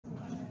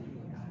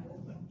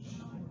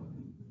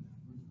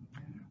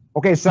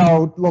Okay,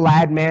 so little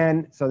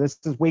admin. So this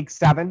is week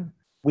 7.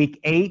 Week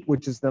 8,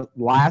 which is the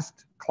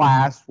last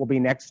class, will be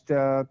next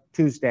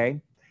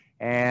Tuesday.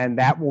 And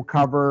that will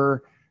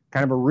cover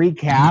kind of a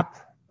recap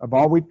of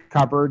all we've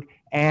covered.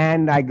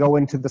 And I go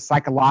into the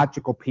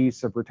psychological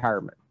piece of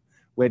retirement,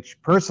 which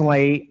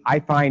personally I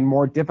find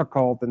more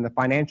difficult than the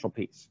financial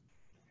piece,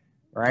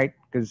 right?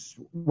 Because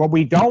what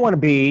we don't want to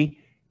be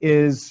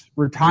is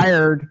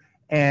retired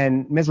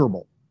and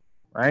miserable,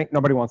 right?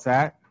 Nobody wants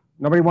that.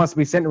 Nobody wants to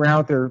be sitting around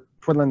with their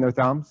twiddling their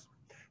thumbs.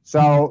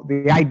 So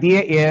the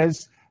idea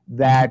is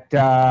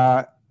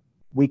that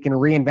we can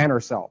reinvent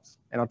ourselves,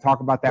 and I'll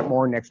talk about that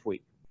more next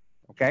week.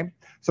 Okay,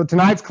 so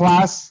tonight's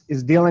class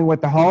is dealing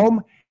with the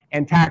home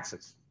and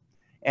taxes,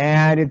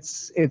 and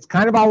it's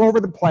kind of all over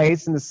the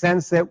place in the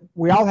sense that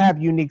we all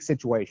have unique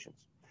situations.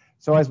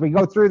 So as we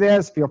go through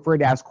this, feel free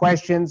to ask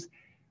questions,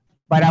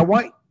 but I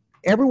want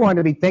everyone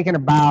to be thinking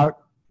about,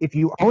 if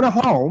you own a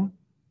home,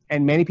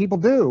 and many people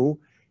do,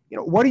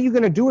 what are you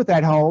going to do with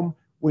that home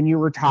when you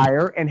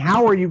retire, and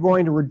how are you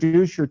going to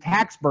reduce your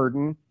tax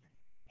burden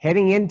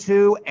heading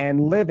into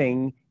and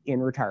living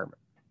in retirement?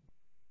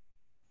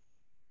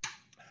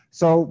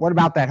 So what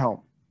about that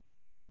home?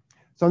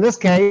 So in this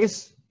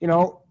case,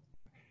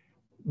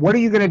 what are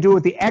you going to do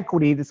with the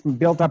equity that's been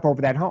built up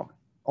over that home?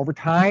 Over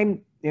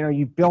time,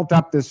 you've built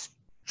up this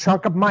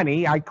chunk of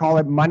money. I call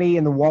it money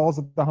in the walls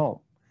of the home.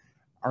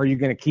 Are you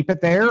going to keep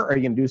it there? Are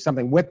you going to do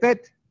something with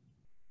it?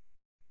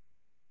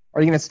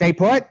 Are you going to stay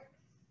put?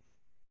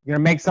 You're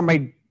going to make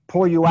somebody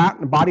pull you out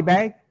in a body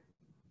bag,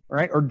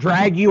 right? Or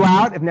drag you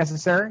out if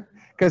necessary?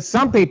 Because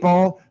some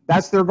people,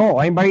 that's their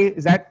goal.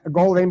 Is that a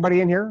goal of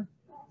anybody in here?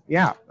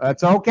 Yeah,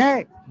 that's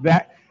okay.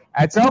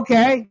 That's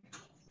okay.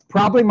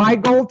 Probably my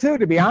goal too,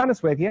 to be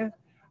honest with you.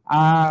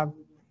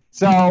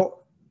 So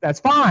that's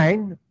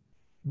fine,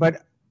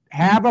 but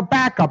have a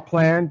backup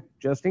plan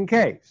just in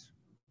case.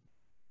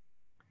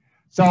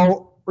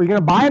 So we're going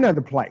to buy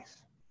another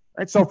place,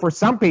 right? So for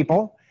some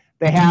people,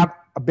 they have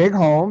a big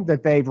home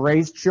that they've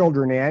raised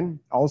children in.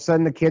 All of a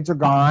sudden the kids are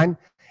gone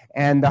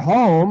and the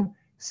home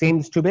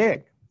seems too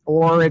big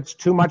or it's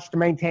too much to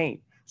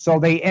maintain. So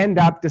they end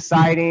up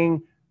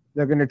deciding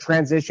they're going to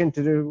transition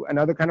to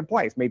another kind of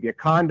place, maybe a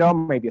condo,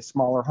 maybe a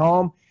smaller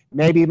home,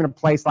 maybe even a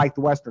place like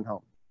the Western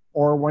Home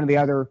or one of the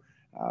other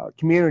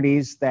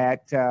communities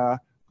that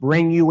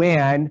bring you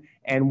in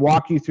and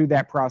walk you through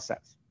that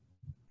process.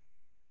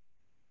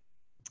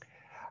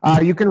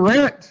 You can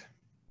rent.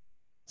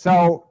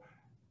 So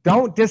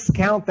don't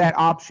discount that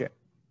option.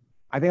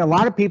 I think a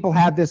lot of people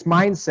have this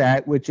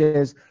mindset, which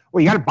is,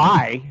 well, you got to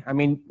buy. I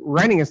mean,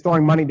 renting is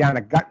throwing money down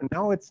a gut.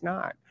 No, it's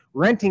not.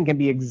 Renting can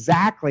be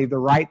exactly the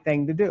right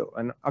thing to do.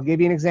 And I'll give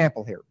you an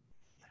example here.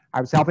 I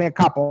was helping a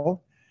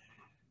couple.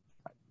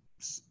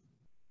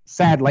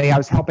 Sadly, I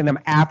was helping them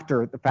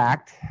after the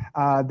fact.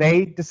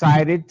 They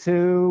decided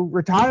to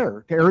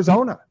retire to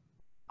Arizona.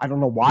 I don't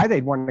know why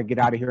they'd want to get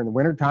out of here in the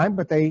wintertime,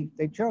 but they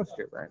chose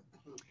to, right?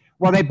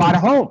 Well, they bought a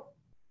home.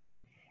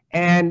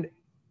 And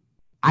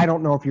I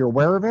don't know if you're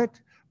aware of it,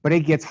 but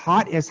it gets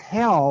hot as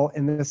hell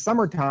in the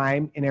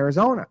summertime in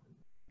Arizona.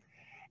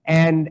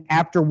 And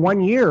after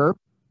 1 year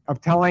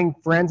of telling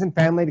friends and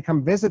family to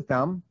come visit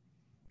them,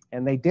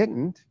 and they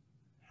didn't,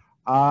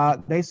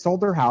 they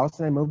sold their house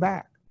and they moved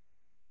back.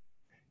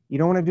 You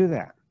don't want to do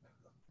that.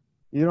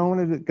 You don't want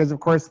to do, because of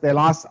course they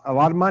lost a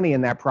lot of money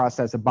in that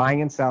process of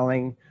buying and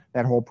selling,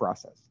 that whole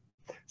process.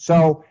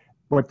 So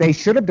what they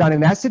should have done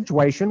in that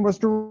situation was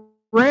to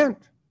rent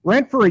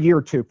for a year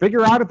or two.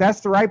 Figure out if that's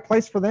the right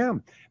place for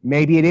them.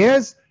 Maybe it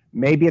is,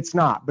 maybe it's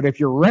not. But if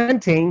you're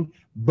renting,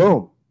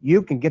 boom,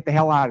 you can get the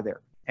hell out of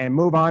there and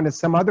move on to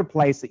some other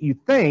place that you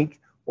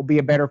think will be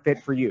a better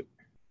fit for you.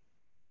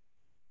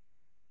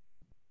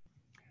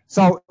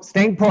 So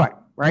staying put,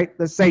 right?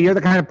 Let's say you're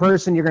the kind of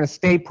person you're going to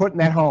stay put in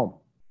that home.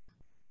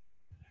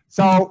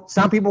 So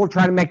some people will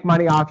try to make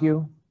money off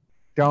you.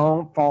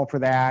 Don't fall for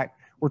that.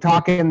 We're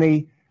talking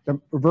the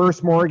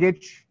reverse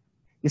mortgage.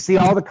 You see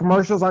all the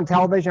commercials on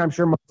television, I'm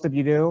sure most of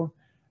you do,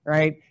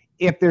 right?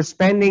 If they're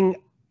spending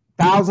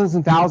thousands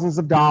and thousands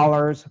of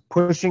dollars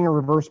pushing a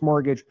reverse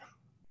mortgage,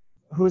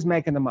 who's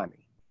making the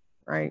money,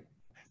 right?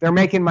 They're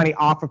making money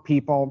off of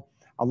people.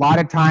 A lot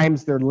of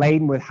times they're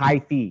laden with high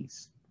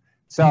fees.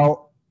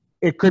 So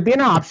it could be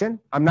an option.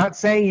 I'm not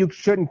saying you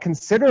shouldn't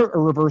consider a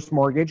reverse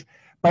mortgage,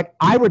 but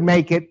I would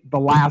make it the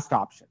last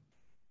option.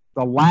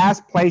 The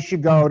last place you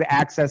go to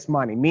access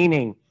money,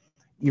 meaning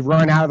you've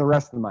run out of the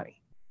rest of the money.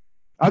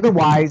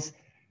 Otherwise,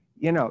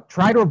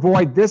 try to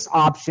avoid this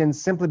option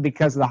simply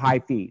because of the high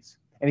fees.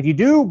 And if you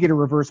do get a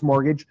reverse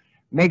mortgage,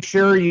 make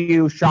sure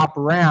you shop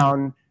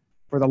around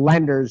for the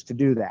lenders to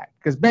do that.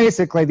 Because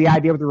basically the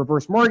idea with the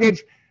reverse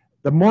mortgage,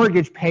 the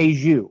mortgage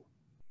pays you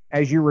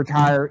as you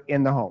retire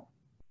in the home.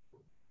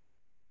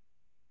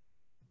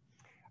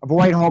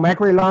 Avoid home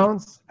equity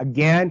loans.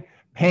 Again,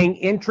 paying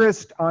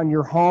interest on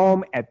your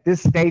home at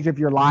this stage of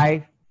your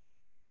life,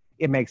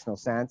 it makes no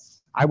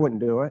sense. I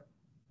wouldn't do it.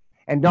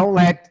 And don't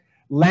let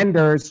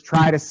lenders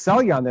try to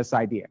sell you on this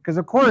idea, because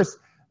of course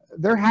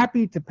they're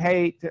happy to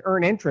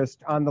earn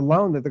interest on the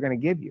loan that they're going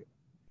to give you.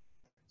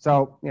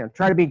 So,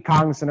 try to be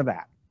cognizant of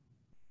that.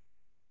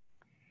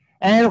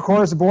 And of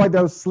course, avoid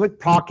those slick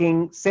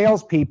talking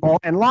salespeople.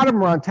 And a lot of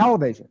them are on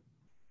television.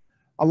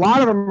 A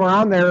lot of them are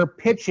on there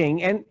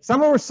pitching, and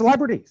some of them are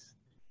celebrities.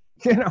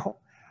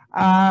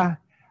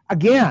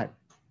 Again,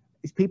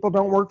 these people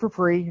don't work for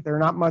free. They're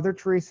not Mother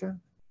Teresa.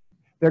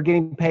 They're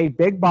getting paid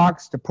big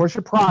bucks to push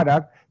a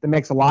product that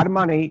makes a lot of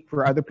money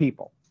for other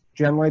people,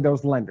 generally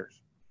those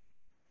lenders.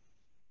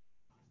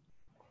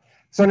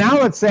 So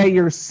now let's say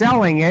you're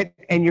selling it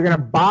and you're going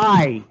to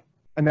buy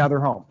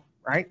another home,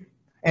 right?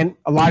 And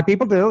a lot of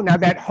people do. Now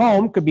that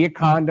home could be a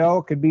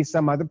condo, could be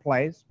some other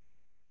place.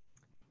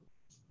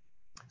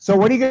 So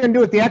what are you going to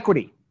do with the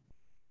equity?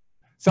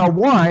 So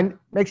one,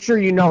 make sure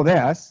you know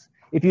this.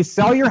 If you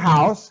sell your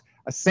house,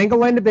 a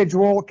single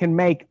individual can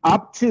make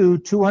up to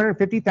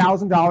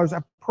 $250,000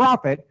 of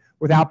profit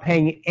without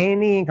paying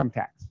any income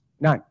tax.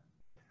 None.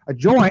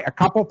 A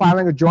couple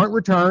filing a joint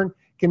return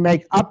can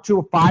make up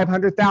to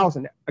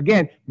 $500,000.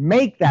 Again,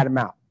 make that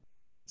amount.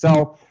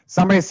 So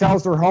somebody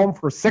sells their home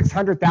for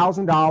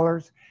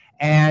 $600,000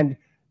 and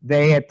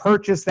they had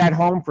purchased that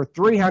home for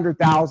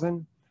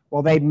 $300,000.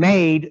 Well, they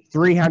made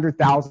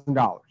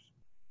 $300,000,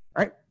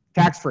 right?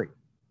 Tax-free.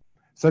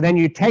 So then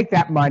you take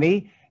that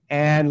money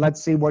and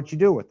let's see what you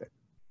do with it.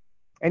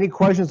 Any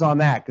questions on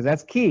that? Because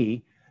that's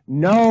key.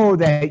 Know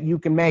that you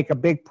can make a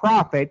big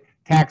profit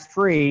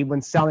tax-free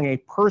when selling a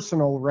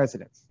personal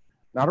residence.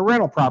 Not a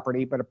rental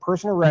property, but a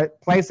personal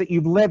place that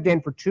you've lived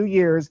in for 2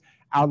 years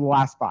out of the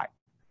last 5.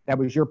 That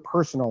was your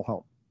personal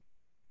home.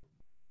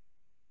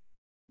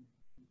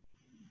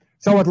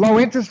 So with low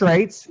interest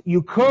rates,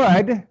 you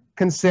could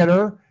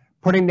consider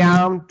putting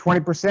down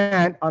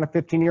 20% on a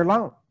 15-year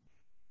loan.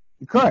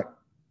 You could.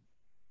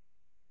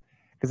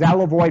 Because that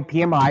will avoid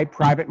PMI,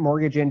 private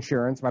mortgage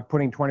insurance, by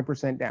putting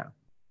 20% down.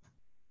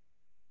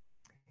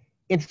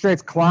 Interest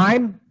rates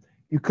climb,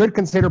 you could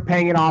consider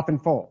paying it off in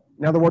full.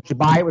 In other words, you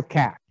buy it with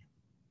cash.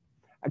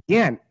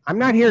 Again, I'm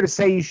not here to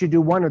say you should do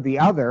one or the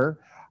other.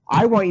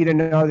 I want you to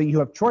know that you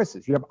have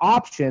choices. You have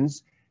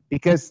options,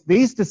 because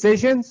these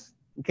decisions,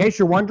 in case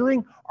you're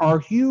wondering, are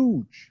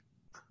huge.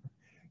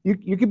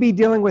 You could be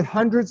dealing with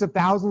hundreds of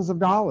thousands of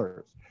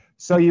dollars.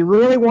 So you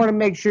really want to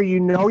make sure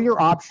you know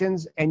your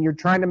options and you're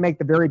trying to make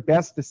the very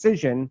best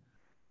decision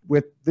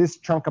with this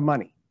chunk of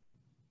money.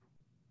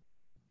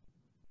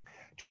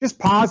 Just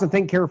pause and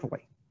think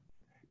carefully,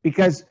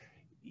 because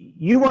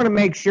you want to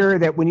make sure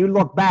that when you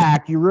look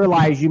back, you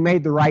realize you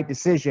made the right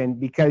decision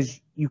because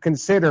you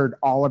considered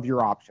all of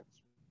your options.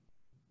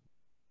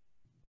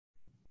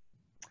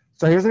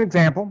 So here's an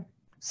example.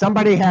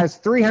 Somebody has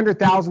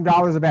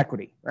 $300,000 of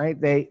equity,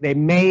 right? They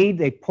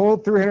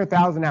pulled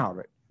 $300,000 out of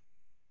it.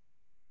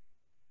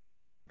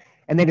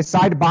 And they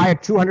decide to buy a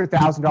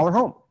 $200,000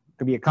 home. It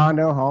could be a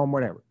condo, home,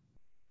 whatever.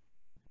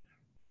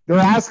 They're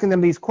asking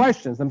them these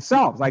questions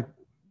themselves, like,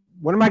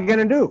 what am I going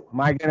to do? Am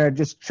I going to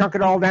just chunk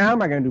it all down?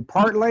 Am I going to do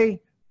partly?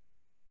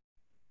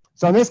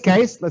 So in this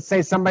case, let's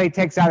say somebody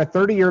takes out a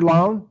 30-year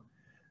loan.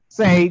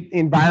 Say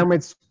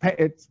environment's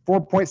it's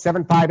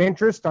 4.75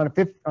 interest on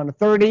a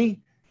 30.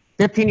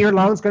 15-year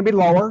loan is going to be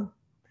lower.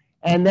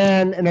 And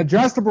then an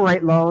adjustable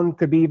rate loan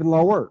could be even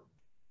lower.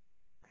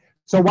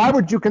 So why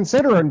would you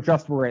consider an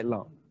adjustable rate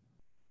loan?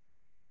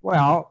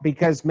 Well,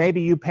 because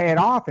maybe you pay it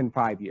off in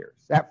 5 years.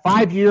 That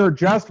 5-year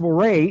adjustable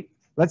rate,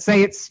 let's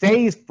say it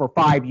stays for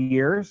 5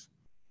 years,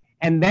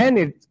 and then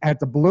it has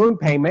a balloon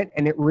payment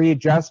and it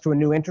readjusts to a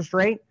new interest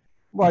rate.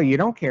 Well, you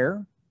don't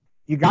care.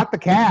 You got the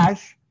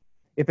cash.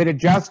 If it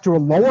adjusts to a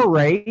lower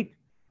rate,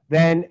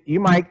 then you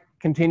might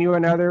continue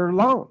another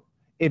loan.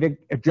 If it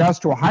adjusts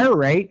to a higher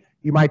rate,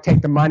 you might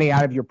take the money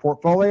out of your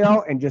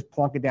portfolio and just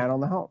plunk it down on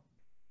the home.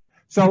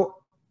 So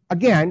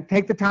again,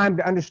 take the time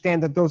to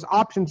understand that those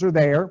options are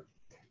there.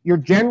 You're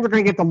generally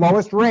going to get the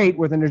lowest rate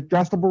with an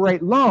adjustable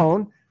rate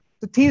loan,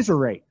 the teaser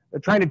rate. They're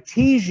trying to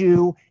tease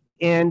you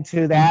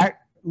into that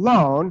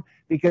loan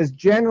because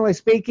generally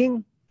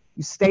speaking,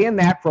 you stay in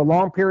that for a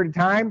long period of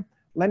time,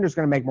 lender's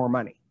going to make more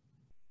money.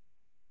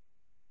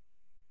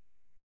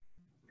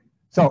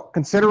 So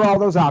consider all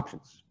those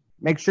options.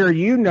 Make sure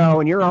you know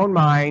in your own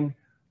mind,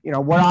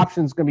 what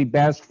option is going to be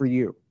best for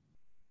you.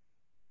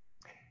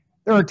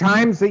 There are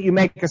times that you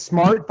make a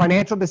smart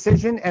financial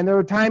decision, and there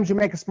are times you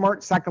make a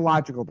smart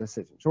psychological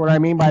decision. So what I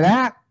mean by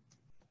that,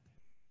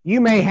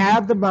 you may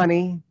have the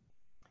money,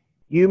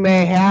 you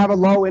may have a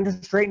low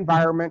interest rate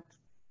environment,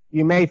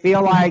 you may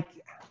feel like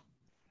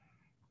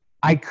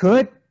I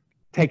could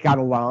take out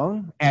a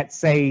loan at,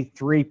 say,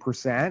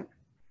 3%,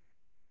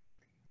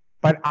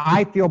 but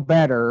I feel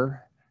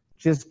better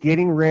just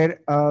getting rid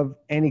of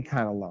any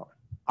kind of loan.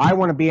 I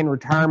want to be in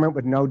retirement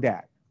with no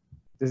debt.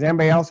 Does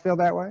anybody else feel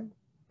that way?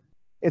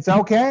 It's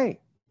okay.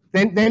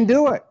 Then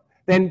do it.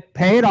 Then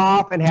pay it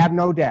off and have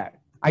no debt.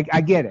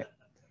 I get it.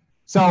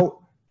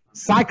 So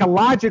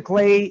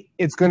psychologically,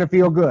 it's going to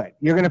feel good.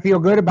 You're going to feel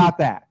good about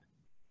that.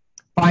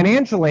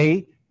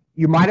 Financially,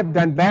 you might have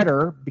done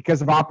better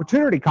because of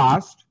opportunity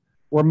cost,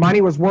 where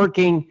money was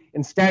working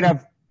instead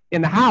of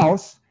in the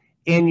house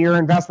in your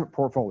investment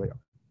portfolio,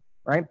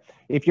 right?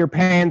 If you're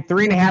paying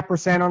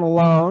 3.5% on a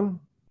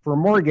loan for a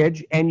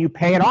mortgage and you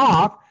pay it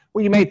off,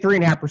 well, you made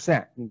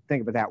 3.5%.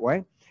 Think of it that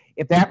way.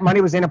 If that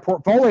money was in a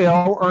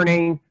portfolio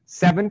earning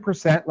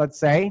 7%, let's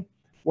say,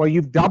 well,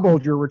 you've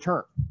doubled your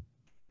return.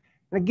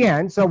 And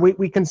again, so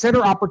we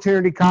consider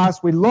opportunity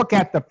costs. We look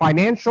at the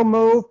financial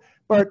move,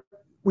 but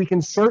we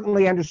can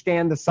certainly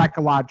understand the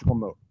psychological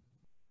move.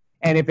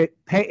 And if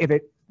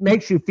it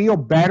makes you feel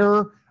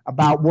better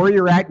about where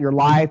you're at in your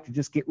life to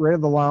just get rid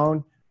of the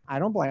loan, I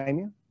don't blame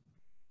you.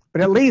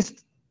 But at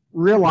least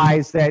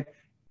realize that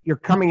you're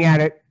coming at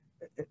it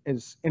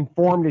as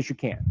informed as you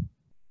can.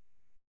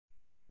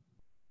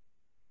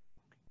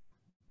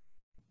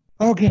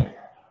 Okay,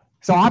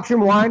 so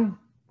option one,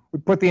 we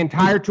put the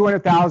entire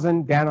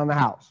 $200,000 down on the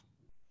house.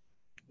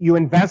 You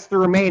invest the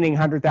remaining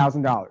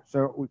 $100,000.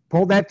 So we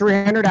pulled that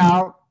 $300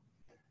 out.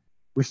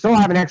 We still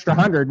have an extra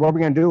 $100. What are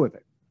we going to do with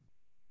it?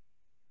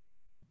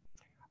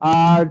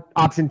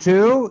 Option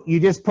two, you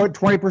just put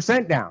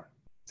 20% down.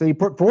 So you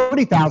put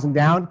 $40,000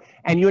 down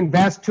and you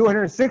invest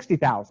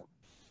 $260,000.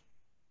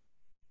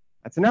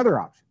 That's another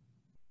option.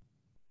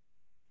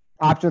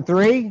 Option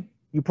three,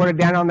 you put it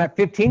down on that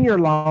 15-year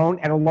loan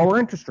at a lower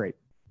interest rate.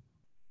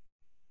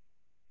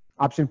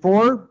 Option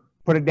four,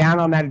 put it down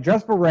on that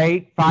adjustable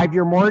rate,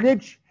 5-year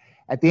mortgage.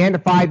 At the end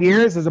of 5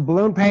 years, there's a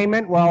balloon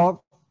payment.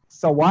 Well,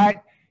 so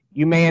what?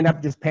 You may end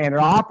up just paying it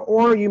off,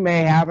 or you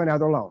may have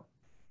another loan.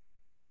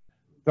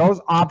 Those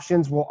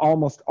options will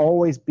almost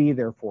always be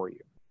there for you.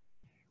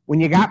 When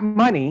you got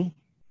money,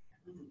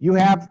 you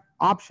have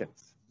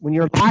options. When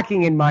you're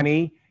lacking in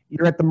money,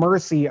 you're at the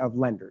mercy of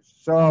lenders.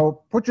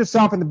 So put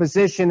yourself in the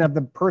position of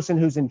the person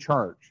who's in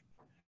charge.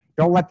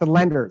 Don't let the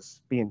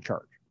lenders be in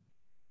charge.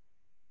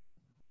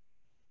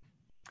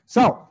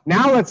 So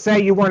now let's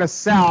say you want to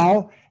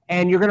sell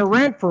and you're going to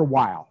rent for a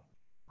while.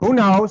 Who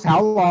knows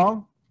how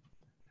long?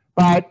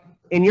 But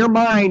in your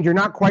mind, you're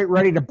not quite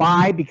ready to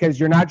buy because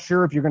you're not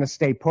sure if you're going to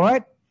stay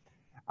put.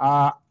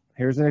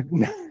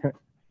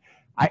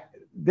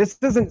 This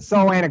isn't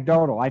so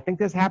anecdotal. I think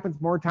this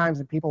happens more times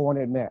than people want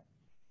to admit.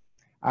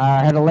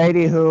 I had a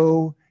lady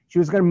who, she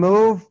was going to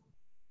move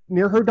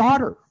near her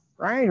daughter,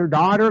 right? Her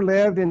daughter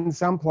lived in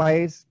some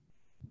place.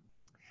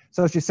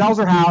 So she sells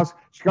her house,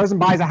 she goes and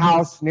buys a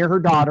house near her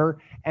daughter,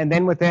 and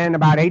then within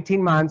about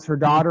 18 months, her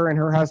daughter and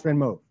her husband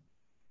move.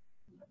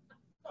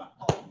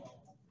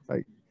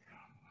 Like,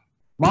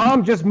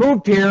 Mom just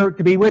moved here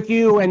to be with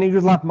you, and you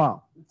just left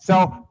Mom.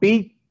 So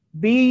be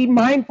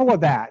mindful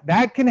of that.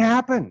 That can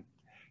happen.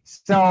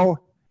 So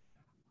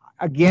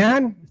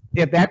again,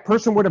 if that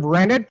person would have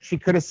rented, she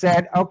could have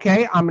said,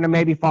 okay, I'm going to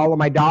maybe follow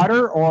my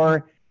daughter,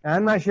 or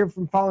I'm not sure if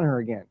I'm following her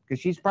again, because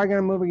she's probably going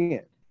to move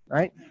again,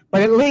 right?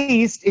 But at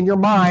least in your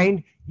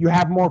mind, you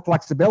have more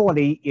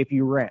flexibility if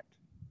you rent.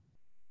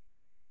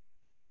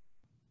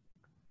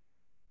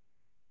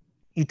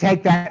 You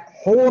take that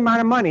whole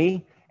amount of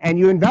money and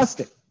you invest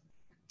it,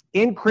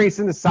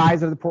 increasing the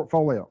size of the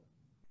portfolio.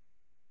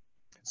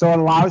 So it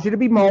allows you to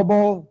be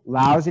mobile,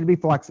 allows you to be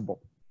flexible.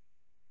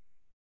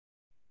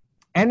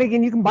 And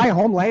again, you can buy a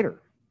home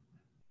later.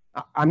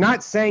 I'm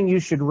not saying you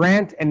should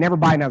rent and never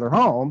buy another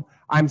home.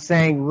 I'm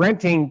saying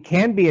renting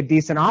can be a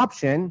decent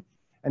option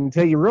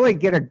until you really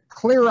get a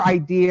clear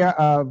idea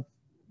of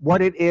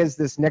what it is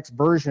this next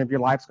version of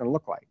your life is going to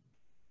look like.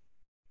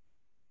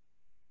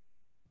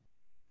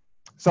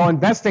 So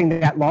investing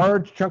that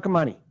large chunk of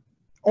money,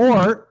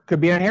 or could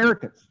be an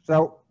inheritance.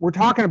 So we're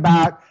talking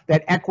about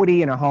that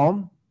equity in a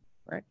home,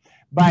 right?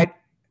 But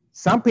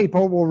some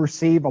people will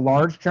receive a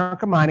large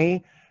chunk of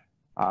money.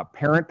 A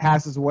parent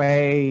passes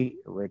away,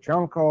 a rich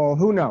uncle,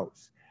 who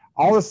knows?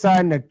 All of a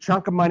sudden, a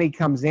chunk of money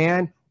comes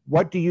in.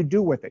 What do you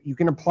do with it? You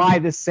can apply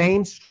the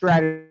same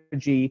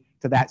strategy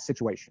to that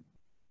situation.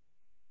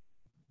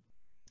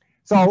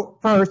 So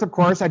first, of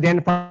course,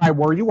 identify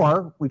where you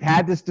are. We've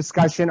had this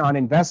discussion on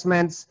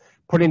investments,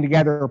 putting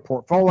together a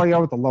portfolio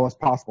with the lowest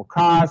possible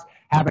cost,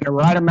 having the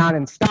right amount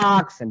in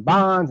stocks and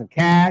bonds and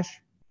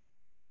cash.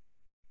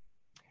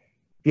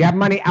 If you have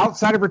money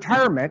outside of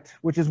retirement,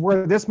 which is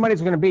where this money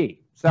is going to be.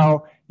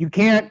 So you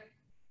can't,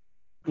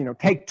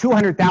 take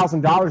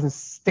 $200,000 and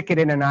stick it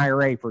in an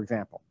IRA, for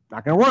example.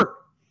 Not going to work.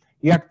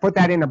 You have to put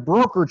that in a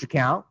brokerage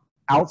account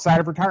outside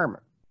of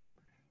retirement.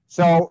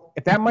 So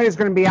if that money is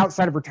going to be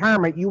outside of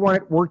retirement, you want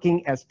it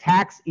working as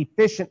tax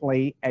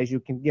efficiently as you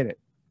can get it.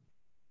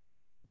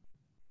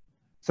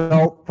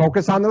 So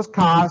focus on those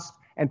costs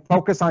and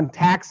focus on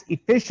tax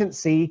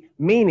efficiency,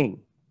 meaning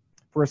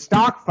for a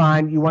stock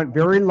fund, you want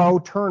very low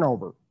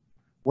turnover.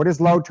 What is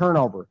low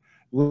turnover?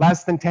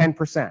 Less than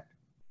 10%.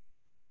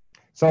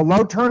 So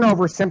low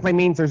turnover simply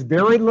means there's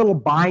very little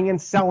buying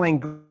and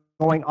selling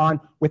going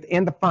on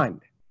within the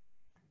fund.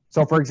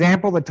 So for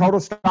example, the total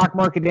stock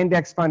market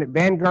index fund at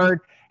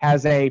Vanguard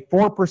has a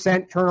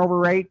 4% turnover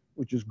rate,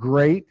 which is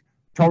great.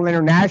 Total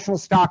international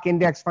stock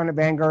index fund at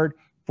Vanguard,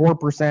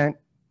 4%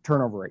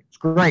 turnover rate. It's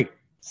great.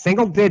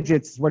 Single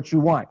digits is what you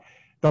want.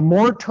 The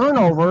more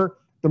turnover,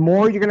 the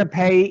more you're going to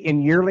pay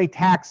in yearly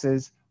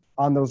taxes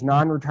on those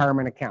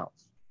non-retirement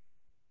accounts.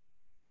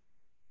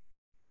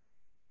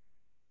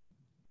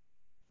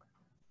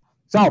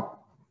 So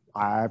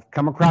I've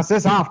come across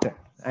this often,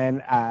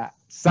 and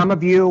some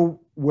of you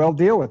will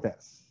deal with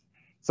this.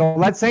 So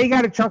let's say you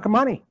got a chunk of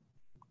money,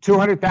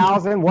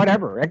 200,000,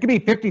 whatever. It could be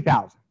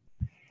 50,000.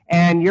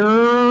 And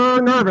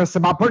you're nervous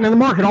about putting it in the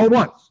market all at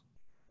once,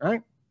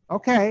 right?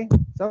 Okay,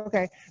 it's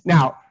okay.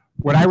 Now,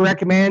 would I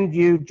recommend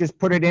you just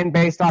put it in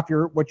based off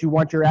what you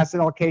want your asset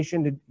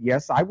allocation to?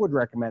 Yes, I would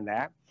recommend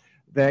that.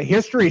 The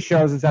history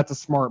shows us that's a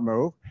smart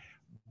move.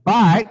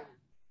 But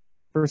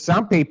for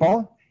some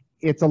people,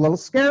 it's a little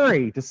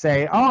scary to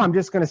say, oh, I'm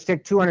just going to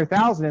stick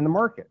 200,000 in the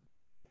market.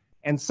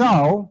 And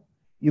so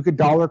you could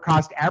dollar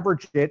cost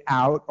average it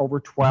out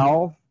over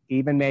 12,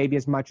 even maybe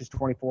as much as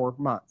 24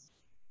 months.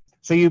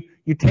 So you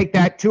take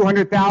that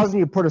 200,000,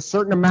 you put a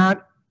certain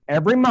amount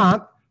every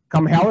month,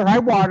 come hell or high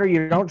water,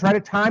 you don't try to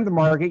time the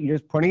market, you're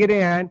just putting it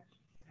in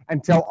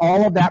until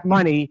all of that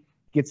money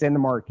gets in the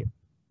market.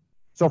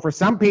 So for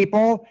some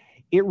people,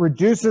 it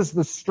reduces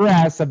the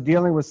stress of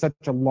dealing with such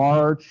a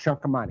large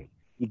chunk of money.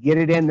 You get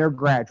it in there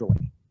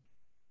gradually.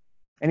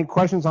 Any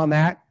questions on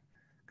that?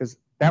 Because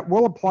that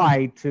will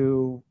apply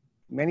to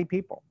many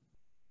people.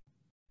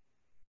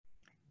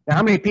 Now,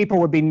 how many people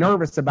would be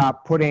nervous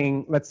about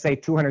putting, let's say,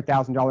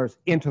 $200,000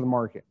 into the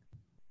market?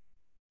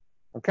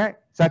 Okay,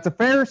 so that's a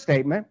fair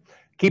statement.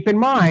 Keep in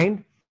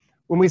mind,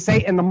 when we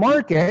say in the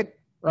market,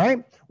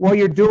 right, well,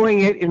 you're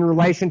doing it in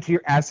relation to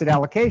your asset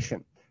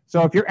allocation.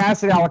 So if your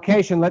asset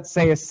allocation, let's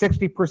say, is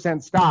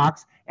 60%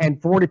 stocks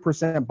and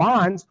 40%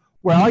 bonds,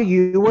 well,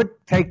 you would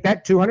take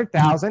that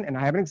 200,000, and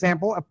I have an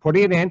example of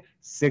putting it in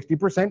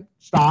 60%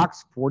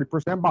 stocks,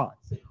 40%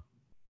 bonds.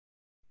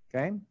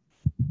 Okay?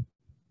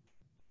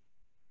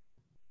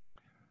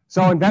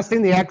 So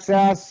investing the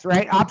excess,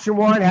 right? Option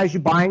one has you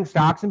buying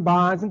stocks and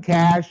bonds and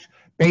cash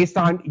based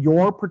on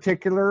your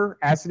particular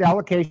asset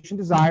allocation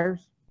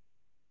desires.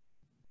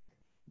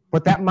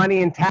 Put that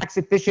money in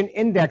tax-efficient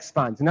index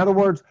funds. In other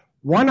words,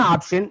 one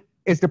option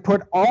is to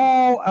put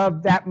all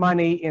of that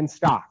money in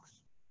stocks.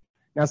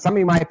 Now, some of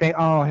you might think,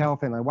 oh, hell,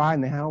 Finley, why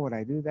in the hell would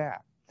I do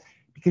that?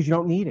 Because you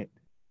don't need it.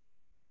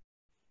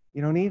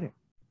 You don't need it.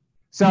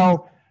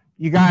 So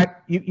you've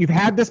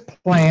had this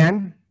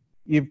plan.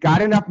 You've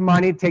got enough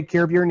money to take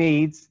care of your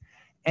needs,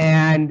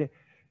 and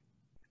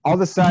all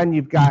of a sudden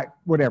you've got,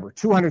 whatever,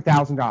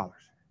 $200,000.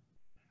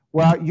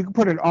 Well, you can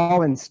put it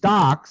all in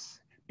stocks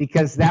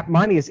because that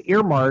money is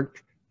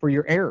earmarked for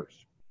your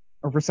heirs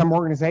or for some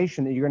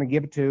organization that you're going to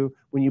give it to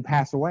when you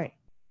pass away.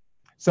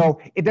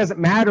 So it doesn't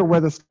matter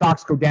whether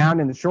stocks go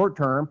down in the short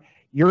term,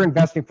 you're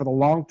investing for the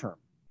long term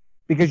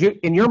because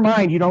in your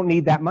mind, you don't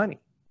need that money.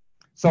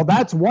 So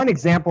that's one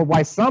example of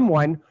why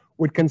someone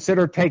would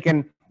consider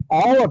taking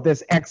all of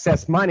this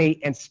excess money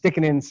and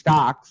sticking it in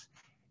stocks.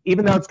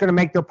 Even though it's going to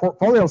make their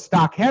portfolio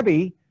stock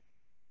heavy,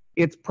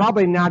 it's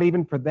probably not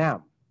even for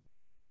them.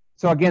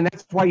 So again,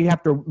 that's why you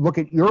have to look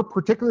at your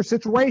particular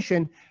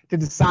situation to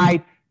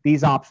decide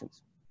these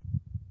options.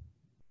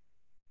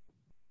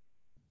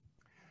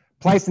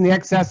 Placing the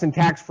excess in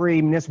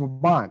tax-free municipal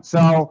bonds.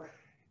 So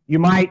you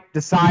might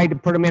decide to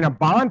put them in a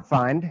bond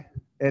fund.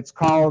 It's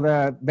called,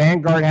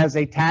 Vanguard has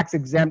a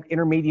tax-exempt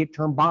intermediate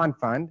term bond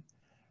fund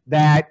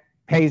that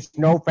pays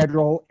no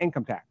federal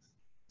income tax.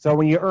 So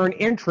when you earn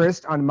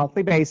interest on a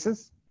monthly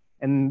basis,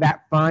 and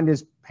that fund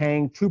is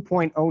paying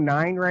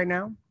 2.09 right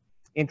now,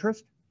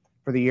 interest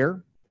for the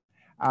year,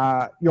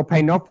 you'll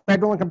pay no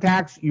federal income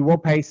tax. You will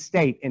pay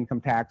state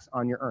income tax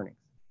on your earnings.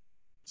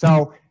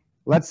 So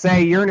let's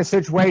say you're in a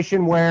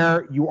situation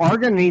where you are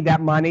going to need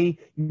that money.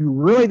 You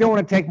really don't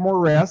want to take more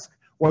risk.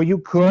 Well, you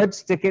could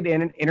stick it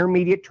in an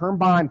intermediate term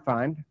bond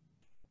fund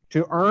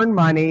to earn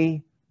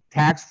money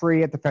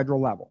tax-free at the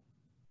federal level.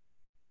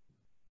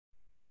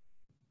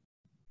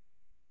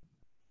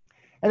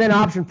 And then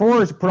option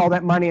four is to put all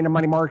that money in a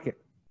money market.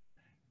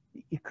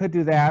 You could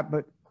do that,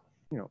 but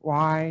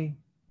why?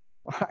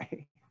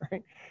 Why?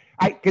 Right?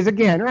 Because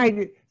again,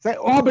 right? Say,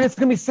 oh, but it's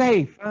going to be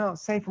safe. Oh,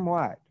 safe from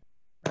what?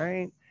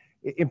 Right?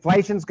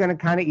 Inflation's going to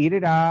kind of eat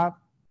it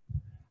up.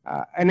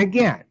 And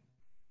again,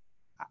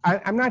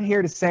 I'm not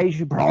here to say you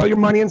should put all your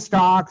money in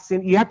stocks,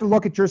 and you have to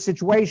look at your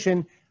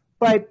situation.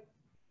 But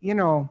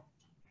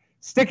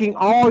sticking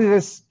all of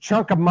this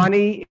chunk of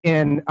money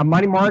in a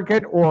money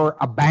market or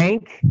a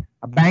bank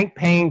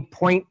paying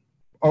 0.04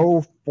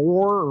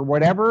 or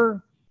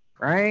whatever,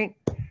 right?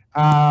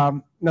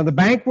 Now, the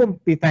bank will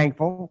be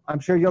thankful. I'm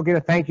sure you'll get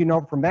a thank you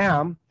note from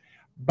them.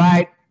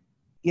 But,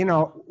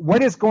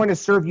 what is going to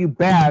serve you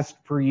best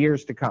for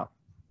years to come?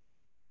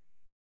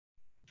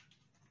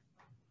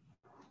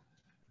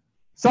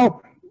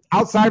 So,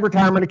 outside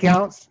retirement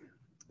accounts,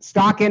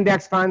 stock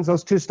index funds,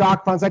 those two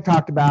stock funds I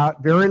talked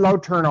about, very low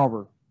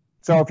turnover.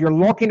 So if you're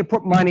looking to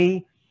put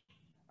money,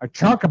 a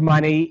chunk of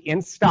money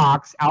in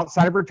stocks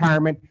outside of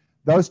retirement,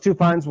 those two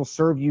funds will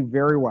serve you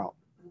very well.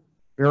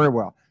 Very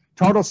well.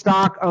 Total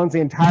Stock owns the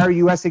entire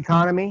U.S.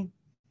 economy.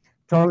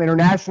 Total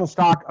International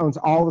Stock owns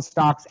all the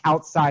stocks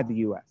outside the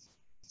U.S.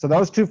 So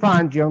those two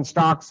funds, you own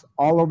stocks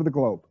all over the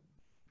globe.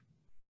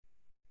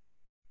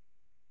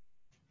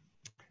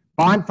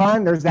 Bond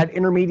fund, there's that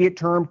intermediate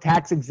term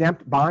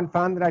tax-exempt bond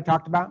fund that I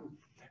talked about.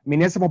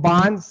 Municipal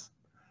bonds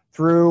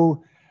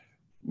through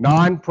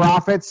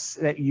nonprofits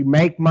that you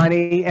make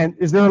money. And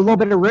is there a little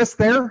bit of risk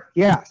there?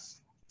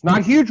 Yes. It's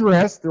not huge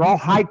risk. They're all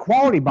high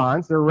quality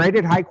bonds. They're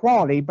rated high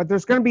quality, but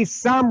there's going to be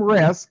some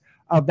risk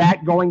of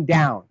that going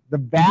down. The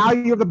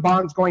value of the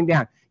bonds going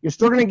down. You're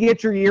still going to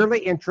get your yearly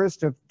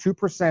interest of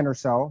 2% or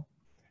so,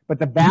 but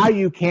the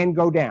value can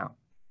go down.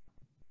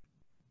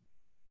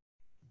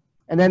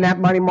 And then that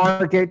money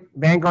market,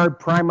 Vanguard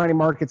Prime Money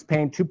Market's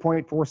paying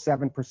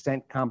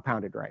 2.47%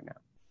 compounded right now.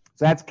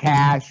 So that's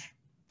cash.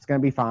 It's going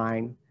to be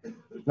fine.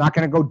 It's not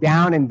going to go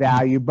down in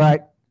value,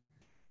 but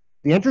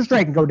the interest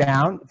rate can go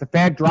down. If the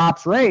Fed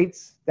drops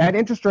rates, that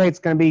interest rate's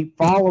going to be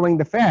following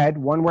the Fed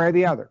one way or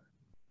the other.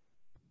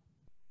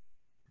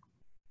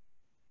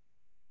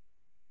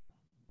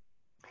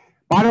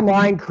 Bottom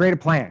line, create a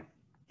plan.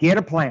 Get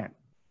a plan.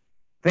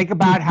 Think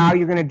about how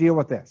you're going to deal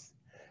with this.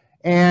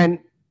 And,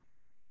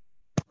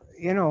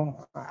 you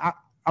know, I'm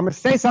going to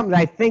say something that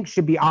I think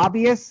should be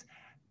obvious,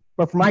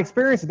 but from my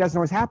experience, it doesn't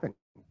always happen.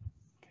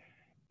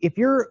 If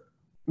you're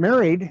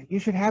married, you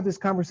should have this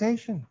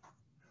conversation.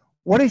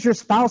 What is your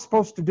spouse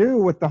supposed to do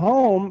with the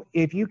home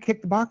if you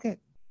kick the bucket?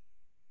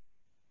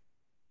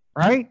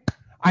 Right?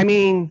 I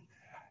mean,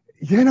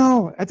 you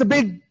know, that's a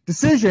big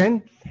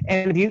decision.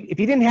 And if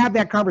you didn't have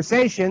that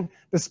conversation,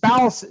 the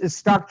spouse is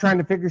stuck trying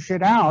to figure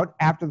shit out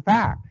after the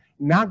fact.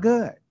 Not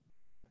good.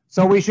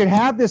 So we should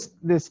have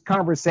this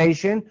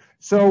conversation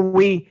so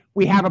we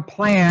have a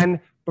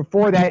plan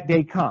before that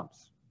day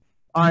comes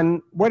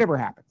on whatever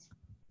happens.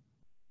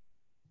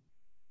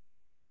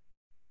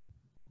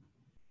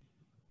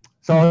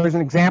 So there's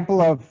an example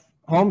of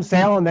home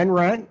sale and then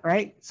rent,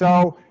 right?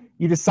 So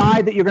you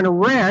decide that you're going to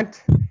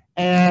rent,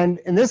 and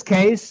in this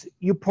case,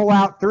 you pull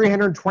out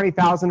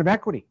 $320,000 of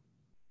equity,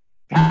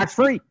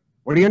 tax-free.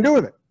 What are you going to do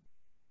with it?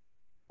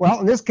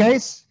 Well, in this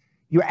case,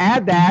 you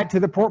add that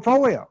to the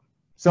portfolio.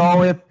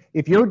 So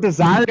if your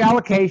desired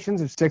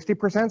allocations of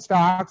 60%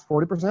 stocks,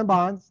 40%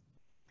 bonds,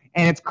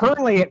 and it's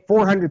currently at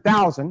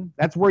 $400,000,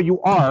 that's where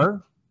you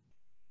are,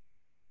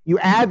 you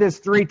add this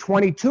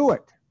 320 to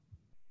it.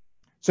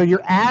 So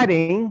you're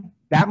adding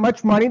that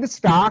much money to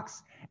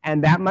stocks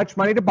and that much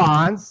money to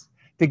bonds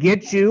to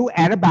get you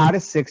at about a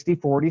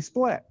 60-40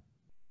 split.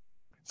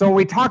 So when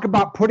we talk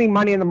about putting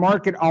money in the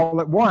market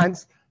all at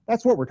once,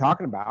 that's what we're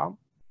talking about.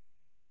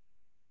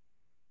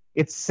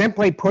 It's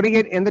simply putting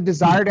it in the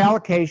desired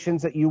allocations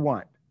that you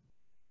want.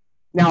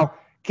 Now,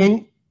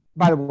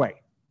 by the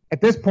way, at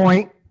this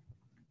point,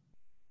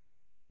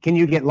 can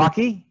you get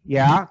lucky?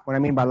 Yeah, what I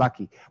mean by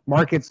lucky.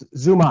 Markets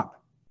zoom up.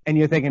 And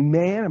you're thinking,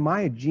 man, am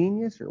I a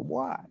genius or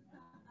what?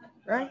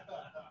 Right?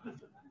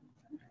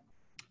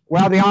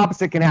 Well, the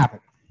opposite can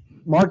happen.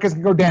 Markets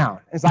can go down.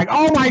 It's like,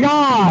 oh my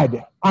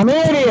God, I'm an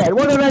idiot.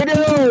 What did I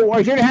do?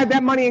 I should have had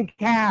that money in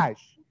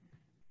cash.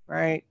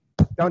 Right?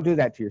 Don't do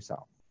that to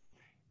yourself.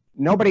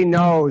 Nobody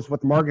knows what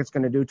the market's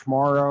going to do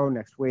tomorrow,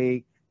 next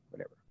week,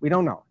 whatever. We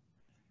don't know.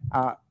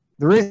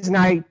 The reason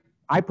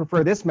I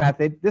prefer this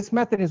method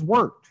has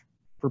worked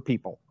for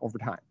people over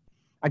time.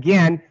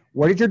 Again,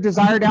 what is your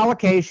desired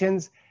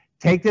allocations?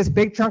 Take this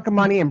big chunk of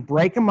money and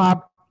break them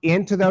up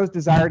into those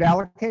desired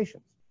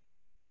allocations.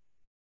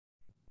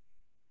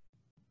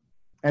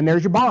 And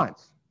there's your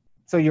bonds.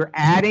 So you're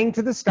adding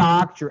to the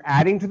stocks, you're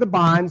adding to the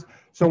bonds.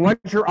 So once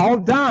you're all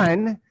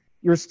done,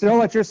 you're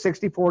still at your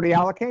 60-40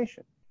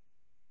 allocation.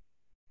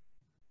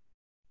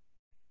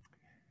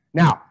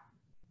 Now,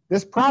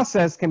 this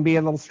process can be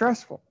a little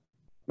stressful.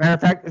 Matter of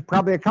fact, there's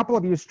probably a couple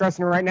of you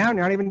stressing right now and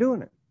you're not even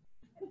doing it.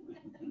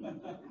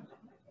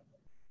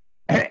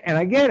 And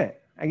I get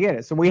it. I get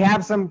it. So we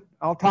have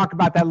I'll talk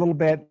about that a little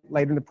bit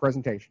later in the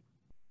presentation.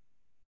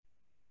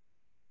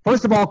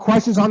 First of all,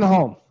 questions on the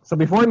home. So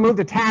before we move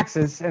to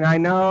taxes, and I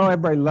know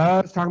everybody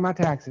loves talking about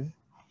taxes,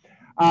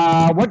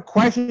 what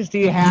questions do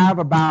you have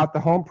about the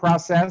home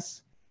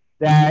process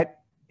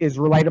that is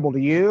relatable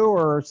to you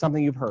or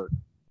something you've heard?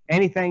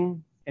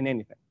 Anything and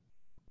anything.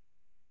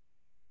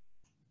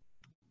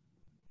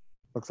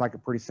 Looks like a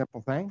pretty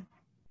simple thing.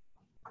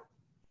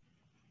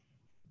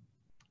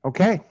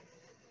 Okay.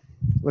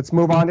 Let's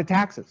move on to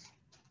taxes.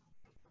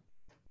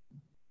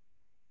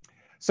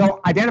 So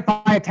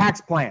identify a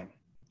tax plan.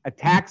 A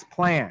tax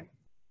plan.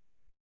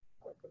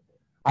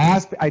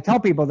 I tell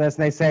people this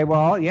and they say,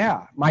 well,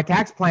 yeah, my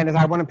tax plan is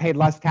I want to pay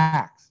less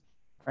tax.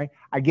 Right?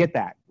 I get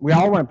that. We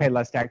all want to pay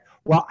less tax.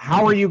 Well,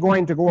 how are you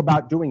going to go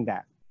about doing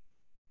that?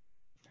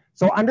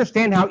 So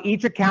understand how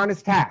each account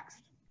is taxed.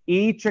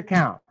 Each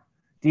account.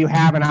 Do you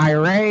have an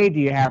IRA? Do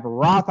you have a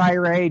Roth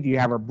IRA? Do you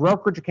have a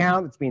brokerage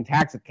account that's being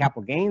taxed at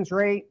capital gains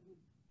rate?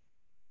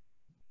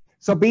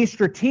 So be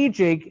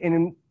strategic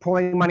in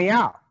pulling money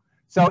out.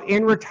 So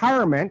in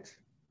retirement,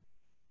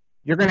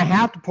 you're going to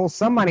have to pull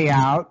some money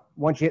out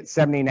once you hit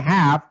 70 and a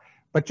half,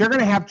 but you're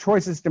going to have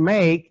choices to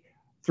make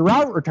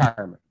throughout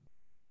retirement.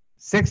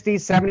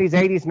 60s, 70s,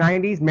 80s,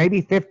 90s,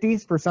 maybe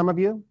 50s for some of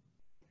you.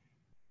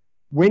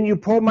 When you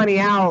pull money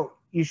out,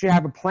 you should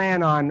have a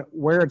plan on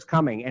where it's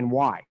coming and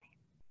why.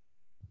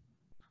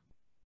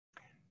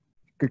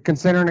 You could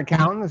consider an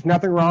accountant. There's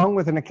nothing wrong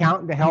with an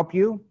accountant to help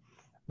you,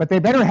 but they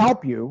better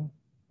help you.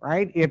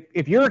 Right?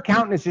 If your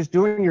accountant is just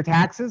doing your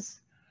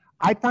taxes,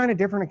 I'd find a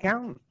different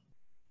accountant.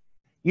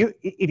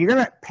 If you're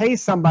going to pay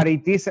somebody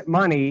decent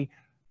money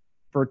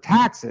for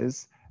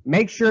taxes,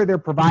 make sure they're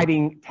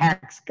providing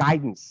tax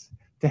guidance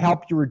to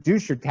help you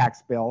reduce your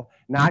tax bill,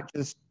 not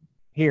just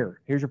here's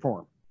your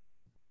form.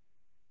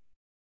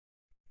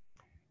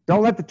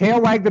 Don't let the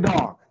tail wag the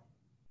dog.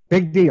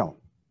 Big deal.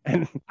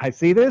 And I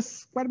see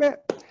this quite a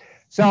bit.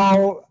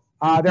 So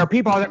there are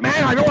people that,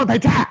 man, I don't want to pay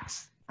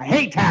tax. I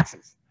hate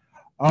taxes.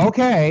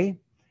 Okay.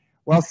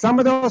 Well, some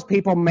of those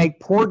people make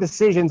poor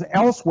decisions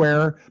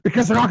elsewhere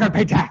because they're not going to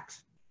pay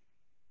tax.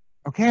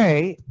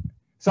 Okay.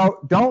 So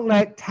don't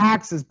let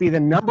taxes be the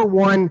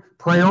 #1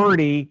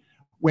 priority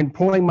when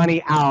pulling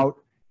money out.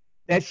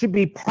 That should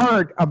be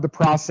part of the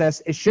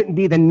process. It shouldn't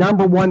be the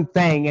 #1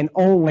 thing and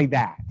only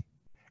that.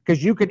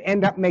 Because you could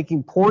end up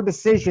making poor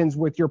decisions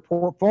with your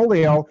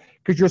portfolio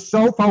because you're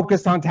so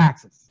focused on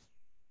taxes.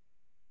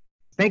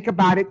 Think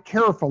about it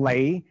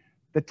carefully.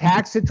 The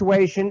tax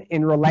situation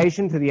in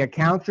relation to the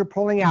accounts you're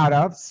pulling out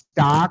of,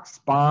 stocks,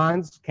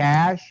 bonds,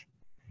 cash,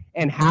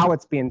 and how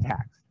it's being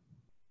taxed.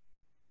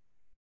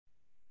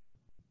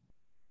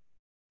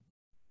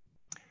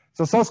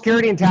 So Social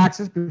Security and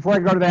taxes, before I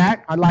go to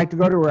that, I'd like to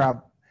go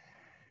to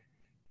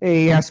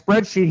a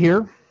spreadsheet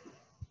here.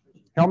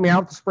 Help me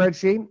out with the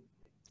spreadsheet.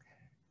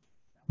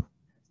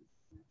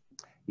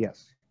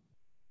 Yes.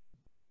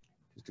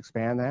 Just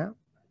expand that.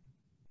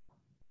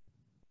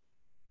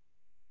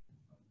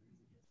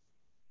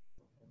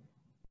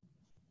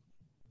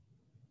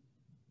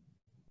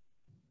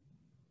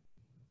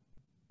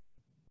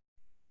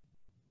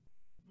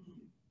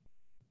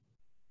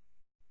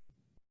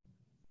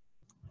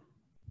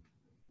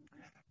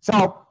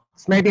 So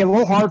this may be a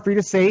little hard for you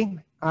to see.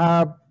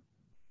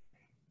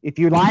 If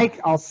you like,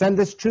 I'll send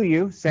this to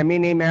you. Send me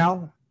an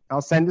email.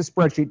 I'll send the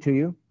spreadsheet to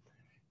you.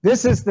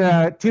 This is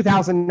the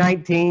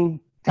 2019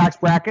 tax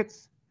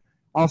brackets.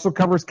 Also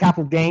covers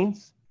capital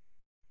gains.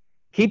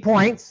 Key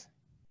points.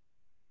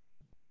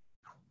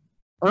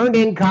 Earned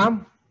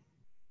income.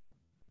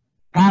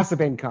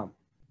 Passive income.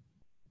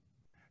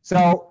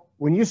 So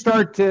when you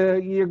start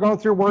you're going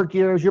through work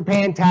years, you're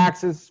paying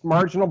taxes,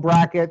 marginal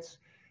brackets.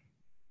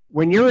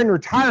 When you're in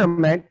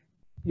retirement,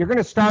 you're going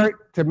to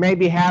start to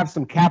maybe have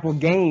some capital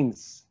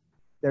gains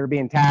that are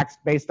being taxed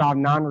based on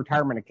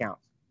non-retirement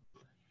accounts.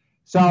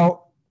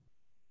 So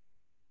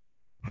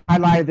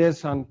highlight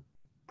this on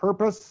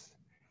purpose.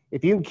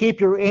 If you can keep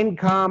your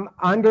income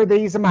under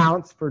these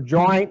amounts for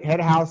joint,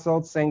 head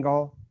household,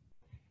 single,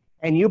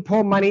 and you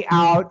pull money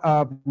out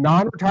of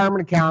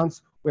non-retirement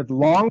accounts with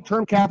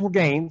long-term capital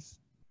gains,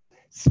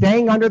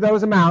 staying under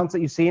those amounts that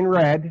you see in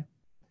red,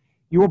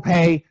 you will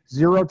pay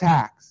 0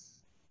 tax.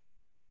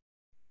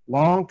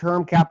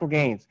 Long-term capital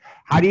gains.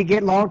 How do you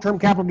get long-term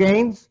capital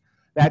gains?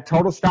 That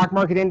total stock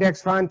market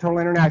index fund, total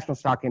international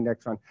stock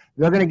index fund.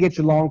 They're going to get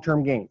you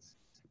long-term gains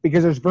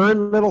because there's very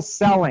little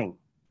selling.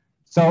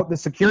 So the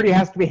security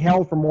has to be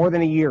held for more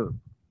than a year.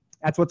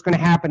 That's what's going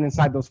to happen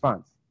inside those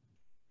funds.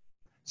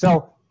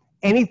 So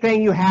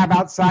anything you have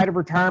outside of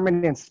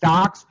retirement in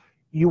stocks,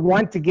 you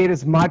want to get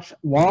as much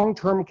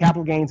long-term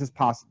capital gains as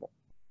possible.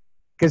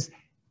 Because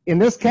in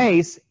this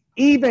case,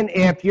 even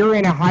if you're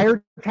in a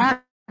higher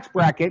tax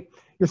bracket,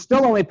 you're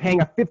still only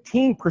paying a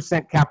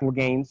 15% capital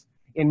gains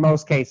in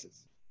most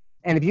cases.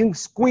 And if you can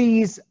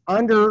squeeze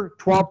under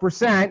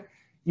 12%,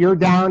 you're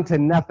down to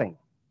nothing.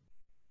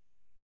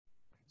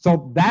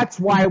 So that's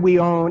why we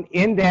own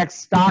index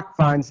stock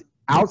funds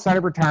outside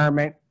of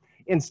retirement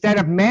instead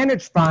of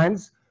managed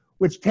funds,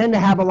 which tend to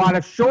have a lot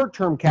of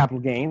short-term capital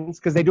gains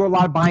because they do a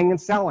lot of buying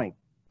and selling.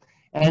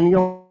 And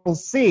you'll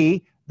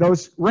see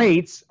those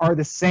rates are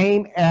the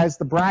same as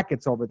the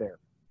brackets over there.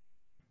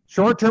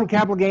 Short-term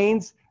capital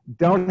gains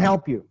don't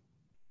help you.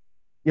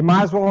 You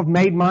might as well have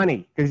made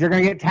money because you're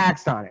going to get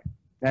taxed on it.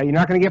 Now, you're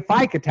not going to get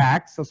FICA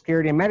tax, Social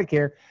Security and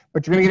Medicare,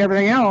 but you're going to get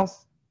everything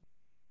else.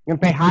 You're going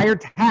to pay higher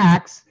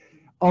tax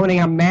owning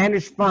a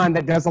managed fund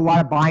that does a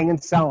lot of buying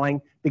and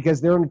selling because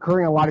they're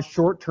incurring a lot of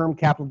short-term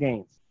capital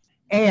gains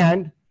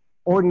and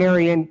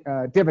ordinary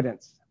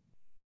dividends.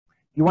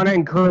 You want to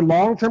incur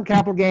long-term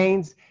capital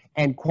gains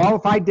and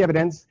qualified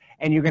dividends,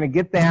 and you're going to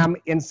get them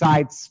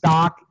inside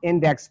stock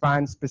index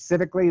funds,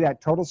 specifically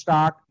that total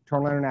stock,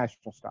 total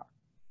international stock.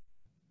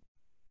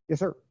 Yes,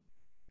 sir.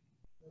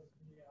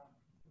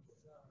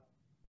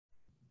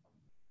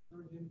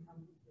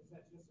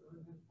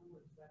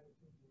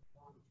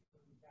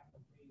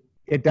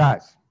 It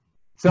does.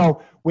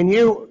 So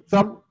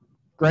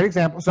great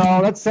example. So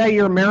let's say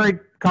you're a married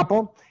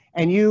couple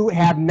and you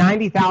have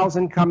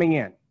 90,000 coming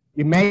in.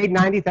 You made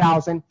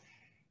 90,000.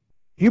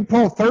 You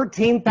pull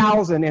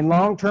 13,000 in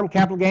long-term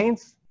capital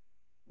gains.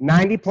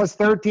 90 plus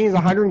 13 is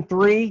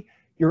 103.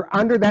 You're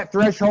under that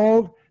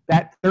threshold.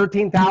 That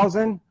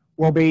 13,000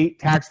 will be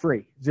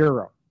tax-free,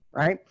 0,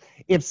 right?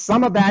 If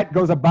some of that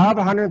goes above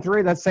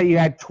 103, let's say you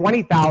had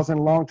 20,000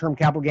 long-term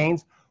capital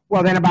gains,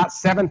 well, then about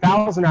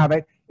 7,000 of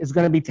it is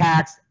going to be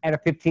taxed at a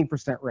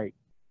 15% rate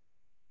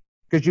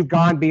because you've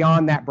gone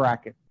beyond that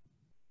bracket.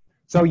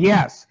 So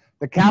yes,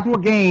 the capital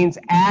gains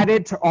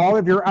added to all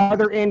of your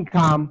other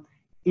income,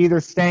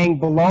 either staying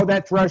below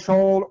that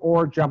threshold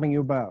or jumping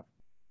you above.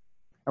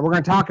 And we're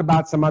going to talk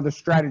about some other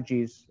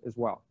strategies as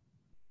well.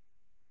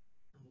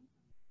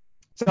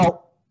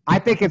 So I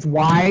think it's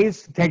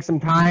wise to take some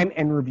time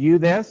and review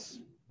this.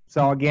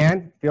 So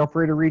again, feel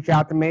free to reach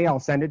out to me. I'll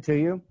send it to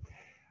you.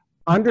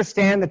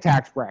 Understand the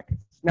tax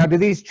brackets. Now, do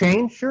these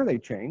change? Sure, they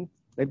change.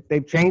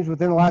 They've changed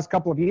within the last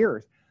couple of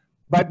years.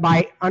 But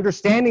by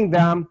understanding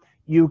them,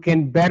 you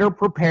can better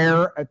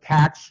prepare a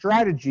tax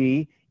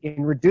strategy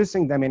in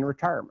reducing them in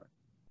retirement.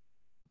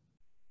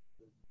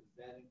 Does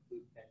that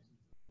include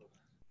pensions?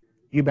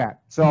 You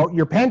bet. So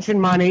your pension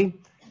money,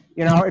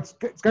 you know, it's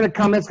going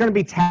to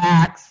be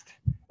taxed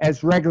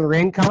as regular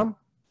income.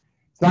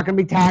 It's not going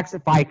to be taxed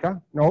at FICA,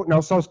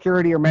 no Social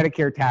Security or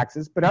Medicare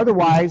taxes, but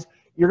otherwise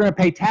you're going to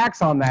pay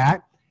tax on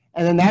that,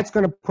 and then that's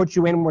going to put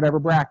you in whatever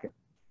bracket.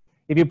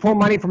 If you pull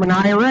money from an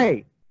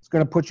IRA, it's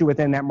going to put you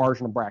within that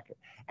marginal bracket.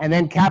 And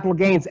then capital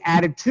gains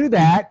added to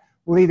that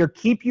will either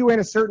keep you in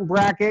a certain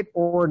bracket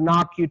or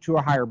knock you to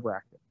a higher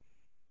bracket.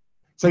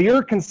 So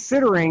you're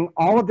considering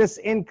all of this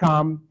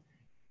income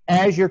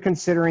as you're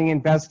considering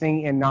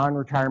investing in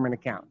non-retirement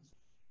accounts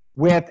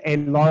with a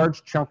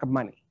large chunk of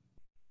money.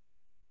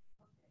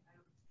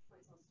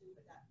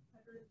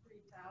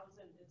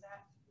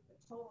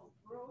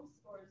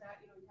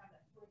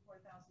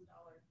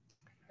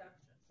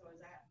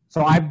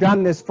 So I've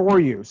done this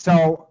for you.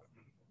 So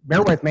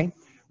bear with me.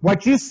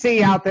 What you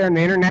see out there on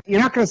the internet,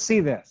 you're not going to see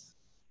this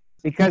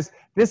because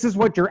this is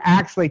what you're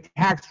actually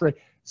taxed rate.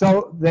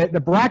 So the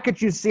bracket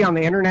you see on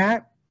the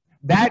internet,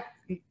 that,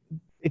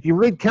 if you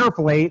read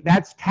carefully,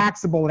 that's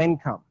taxable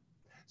income.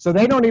 So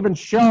they don't even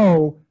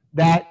show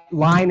that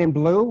line in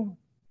blue.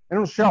 They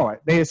don't show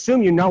it. They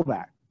assume you know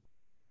that.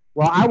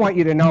 Well, I want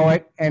you to know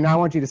it, and I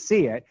want you to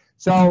see it.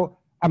 So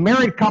a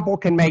married couple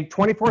can make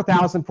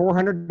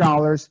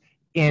 $24,400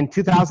 in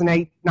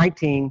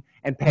 2019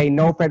 and pay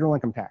no federal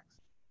income tax.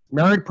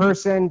 Married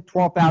person,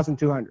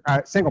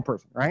 $12,200, single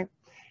person, right?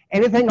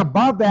 Anything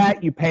above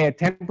that, you pay a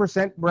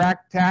 10%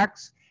 bracket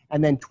tax,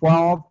 and then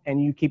 12,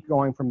 and you keep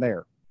going from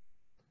there.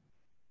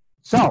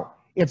 So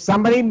if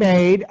somebody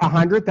made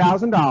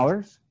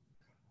 $100,000,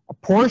 a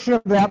portion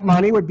of that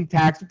money would be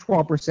taxed at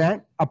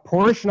 12%, a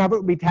portion of it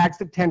would be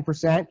taxed at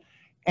 10%,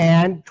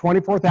 and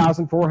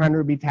 $24,400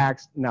 would be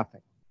taxed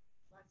nothing.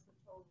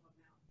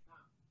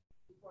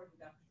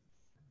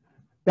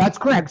 That's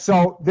correct.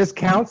 So this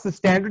counts the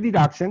standard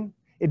deduction.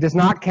 It does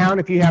not count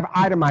if you have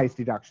itemized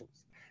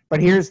deductions. But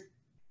here's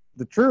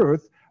the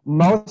truth.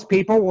 Most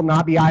people will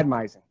not be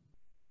itemizing.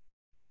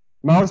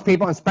 Most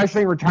people,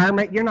 especially in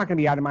retirement, you're not going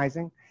to be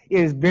itemizing.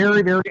 It is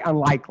very, very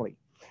unlikely.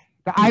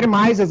 To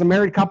itemize as a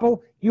married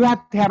couple, you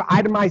have to have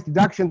itemized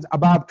deductions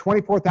above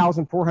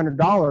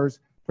 $24,400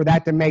 for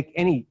that to make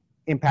any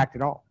impact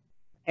at all.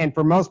 And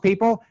for most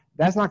people,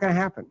 that's not going to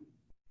happen.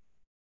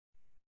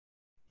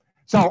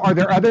 So are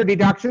there other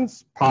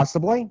deductions?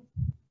 Possibly,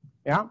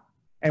 yeah.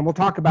 And we'll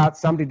talk about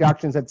some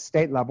deductions at the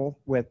state level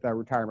with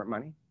retirement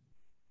money.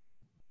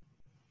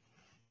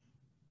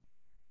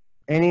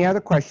 Any other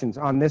questions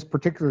on this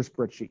particular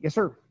spreadsheet? Yes,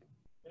 sir.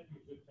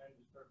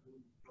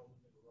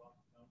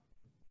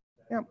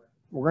 Yeah,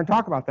 we're going to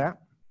talk about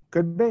that.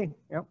 Could be,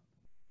 yep.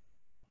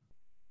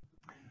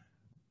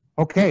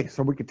 Okay,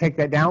 so we could take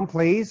that down,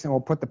 please, and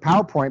we'll put the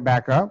PowerPoint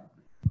back up.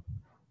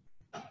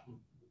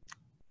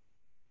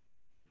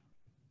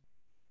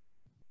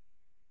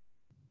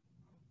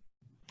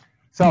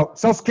 So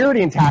Social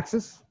Security and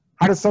taxes.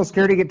 How does Social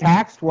Security get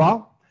taxed?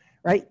 Well,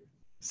 right,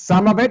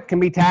 some of it can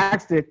be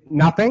taxed at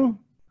nothing.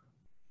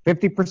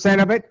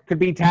 50% of it could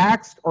be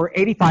taxed, or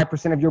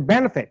 85% of your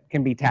benefit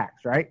can be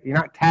taxed, right? You're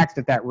not taxed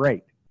at that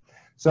rate.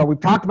 So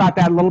we've talked about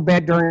that a little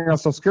bit during our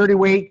Social Security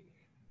week.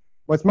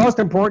 What's most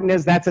important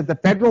is that's at the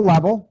federal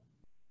level.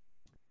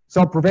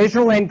 So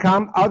provisional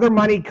income, other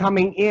money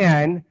coming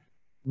in,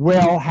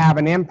 will have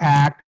an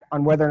impact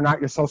on whether or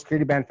not your Social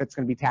Security benefit is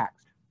going to be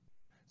taxed.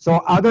 So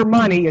other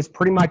money is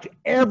pretty much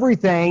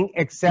everything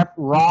except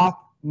Roth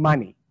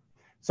money.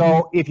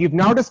 So if you've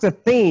noticed a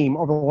theme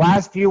over the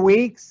last few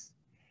weeks,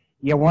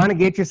 you want to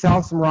get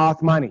yourself some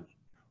Roth money.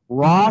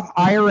 Roth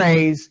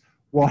IRAs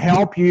will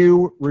help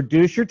you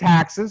reduce your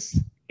taxes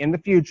in the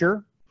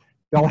future.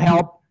 They'll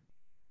help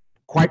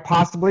quite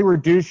possibly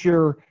reduce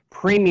your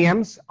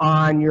premiums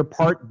on your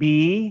Part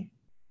B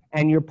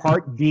and your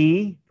Part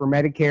D for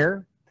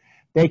Medicare.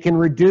 They can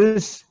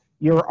reduce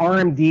your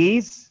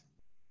RMDs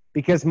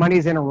because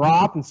money's in a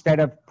Roth instead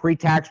of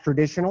pre-tax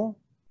traditional.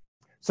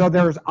 So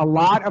there's a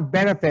lot of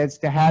benefits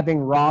to having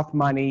Roth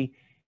money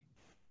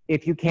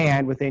if you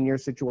can within your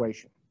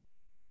situation.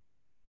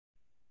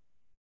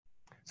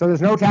 So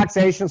there's no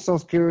taxation of Social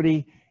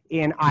Security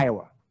in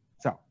Iowa.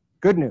 So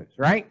good news,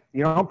 right?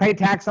 You don't pay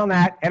tax on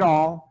that at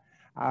all.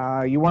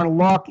 You want to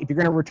look, if you're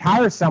going to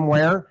retire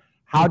somewhere,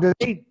 how do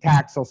they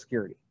tax Social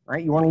Security,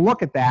 right? You want to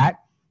look at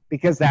that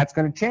because that's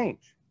going to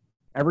change.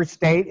 Every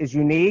state is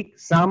unique.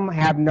 Some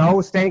have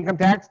no state income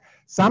tax.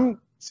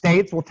 Some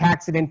states will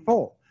tax it in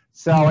full.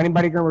 So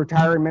anybody going to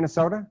retire in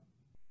Minnesota?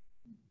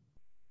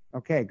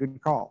 Okay,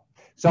 good call.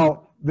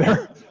 So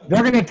they're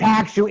going to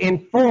tax you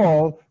in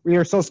full with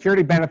your Social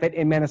Security benefit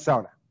in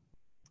Minnesota.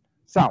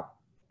 So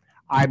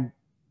I'm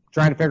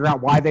trying to figure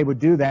out why they would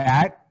do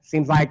that.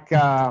 Seems like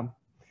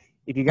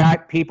if you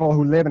got people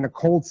who live in a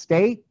cold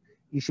state,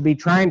 you should be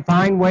trying to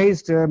find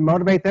ways to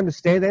motivate them to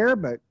stay there,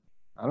 but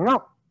I don't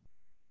know.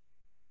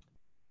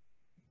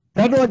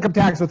 Federal income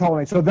tax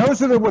withholding. So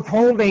those are the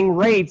withholding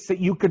rates that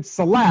you could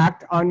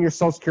select on your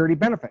Social Security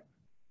benefit.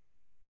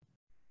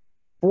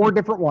 4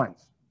 different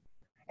ones.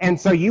 And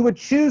so you would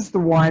choose the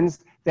ones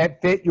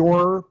that fit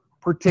your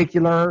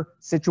particular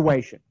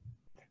situation.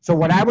 So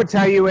what I would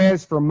tell you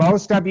is, for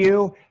most of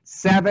you,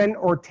 7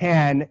 or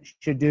 10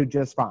 should do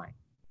just fine.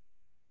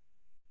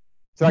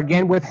 So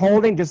again,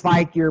 withholding, just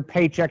like your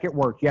paycheck at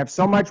work. You have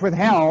so much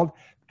withheld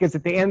because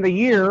at the end of the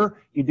year,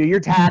 you do your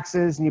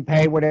taxes and you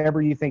pay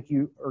whatever you think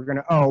you are going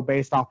to owe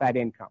based off that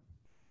income.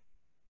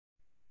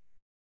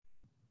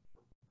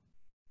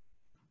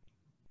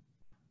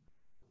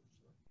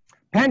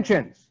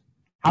 Pensions.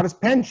 How does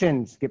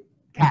pensions get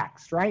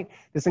taxed, right?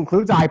 This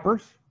includes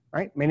IPERS,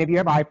 right? Many of you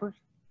have IPERS.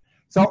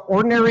 So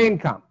ordinary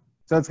income.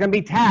 So it's going to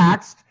be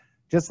taxed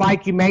just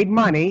like you made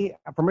money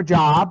from a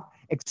job,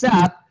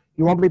 except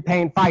you won't be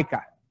paying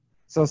FICA.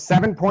 So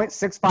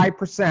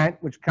 7.65%,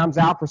 which comes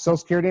out for Social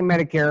Security and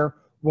Medicare,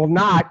 will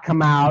not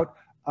come out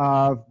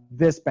of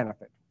this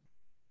benefit.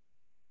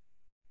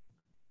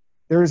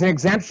 There is an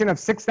exemption of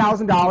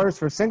 $6,000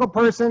 for a single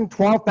person,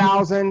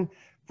 $12,000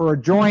 for a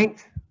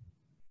joint,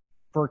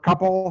 for a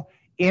couple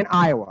in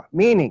Iowa.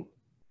 Meaning,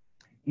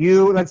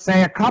 let's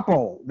say a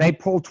couple, they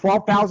pull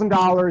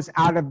 $12,000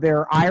 out of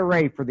their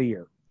IRA for the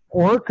year,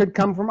 or it could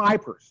come from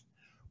IPERS.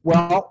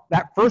 Well,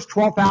 that first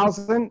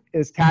 $12,000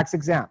 is tax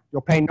exempt.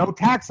 You'll pay no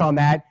tax on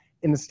that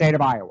in the state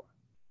of Iowa.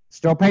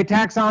 Still pay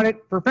tax on it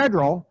for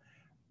federal,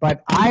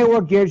 but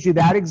Iowa gives you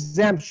that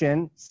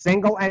exemption,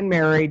 single and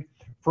married,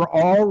 for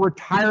all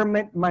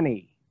retirement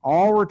money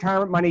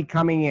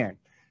coming in.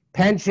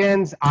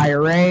 Pensions,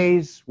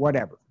 IRAs,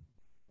 whatever.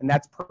 And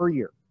that's per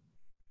year.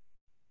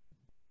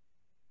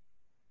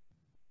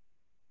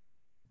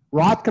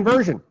 Roth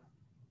conversion.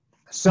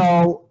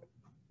 So,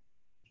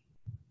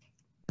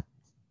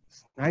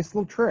 nice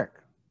little trick.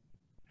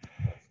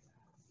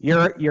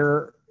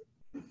 You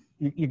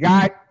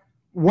got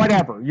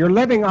whatever. You're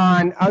living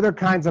on other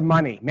kinds of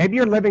money. Maybe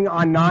you're living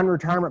on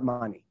non-retirement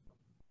money.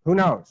 Who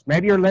knows?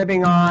 Maybe you're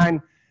living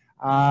on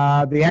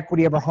the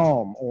equity of a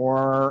home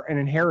or an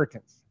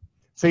inheritance.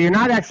 So you're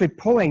not actually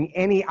pulling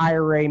any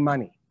IRA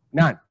money.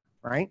 None,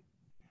 right?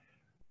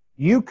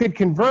 You could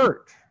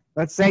convert.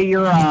 Let's say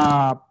you're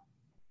a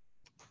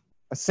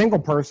single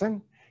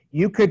person.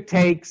 You could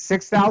take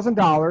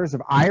 $6,000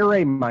 of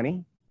IRA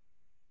money,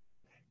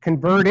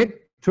 convert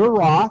it to a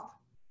Roth,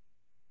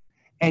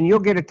 and you'll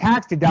get a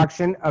tax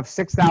deduction of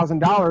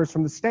 $6,000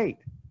 from the state.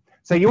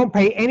 So you won't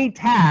pay any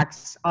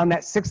tax on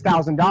that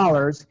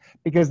 $6,000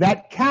 because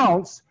that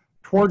counts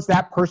towards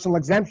that personal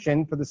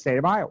exemption for the state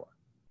of Iowa.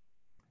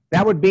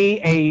 That would be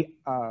a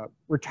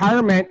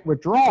retirement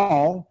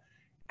withdrawal,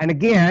 and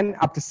again,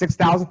 up to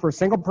 $6,000 for a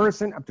single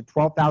person, up to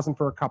 $12,000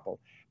 for a couple,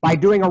 by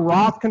doing a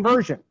Roth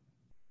conversion,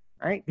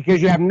 right?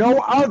 Because you have no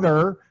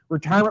other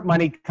retirement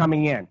money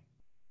coming in.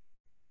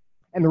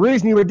 And the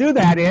reason you would do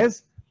that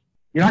is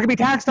you're not going to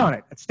be taxed on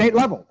it at state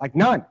level, like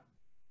none.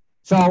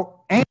 So,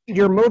 and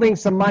you're moving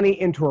some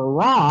money into a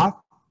Roth,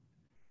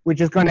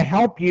 which is going to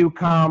help you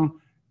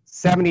come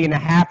 70 and a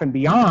half and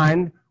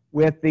beyond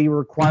with the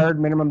required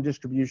minimum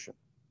distribution.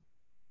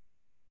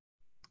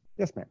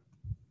 Yes, ma'am.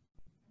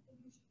 I think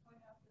you should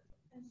point out that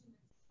the pension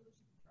exclusion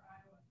for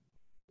Iowa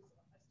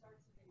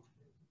starts at age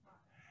 55.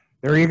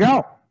 There you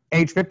go.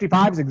 Age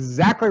 55 is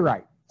exactly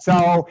right.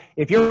 So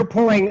if you're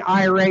pulling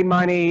IRA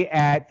money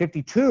at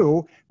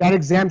 52, that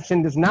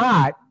exemption does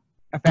not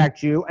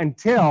affect you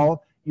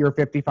until you're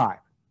 55.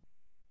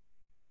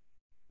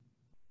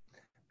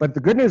 But the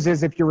good news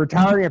is if you're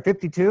retiring at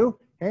 52,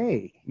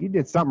 hey, you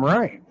did something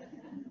right.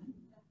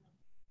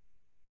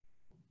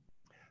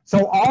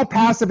 So all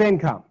passive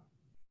income,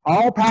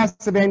 no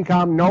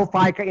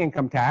FICA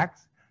income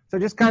tax. So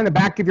just kind of the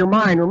back of your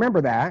mind,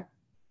 remember that.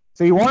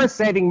 So you are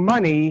saving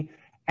money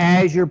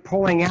as you're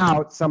pulling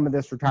out some of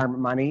this retirement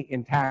money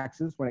in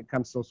taxes when it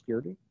comes to Social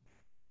Security.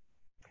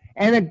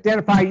 And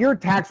identify your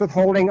tax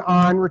withholding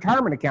on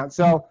retirement accounts.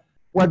 So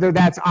whether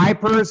that's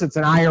IPERS, it's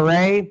an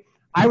IRA,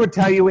 I would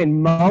tell you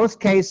in most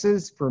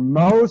cases, for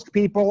most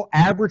people,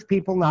 average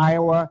people in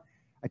Iowa,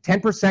 a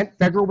 10%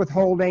 federal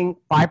withholding,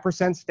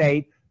 5%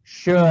 state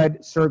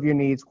should serve your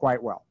needs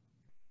quite well.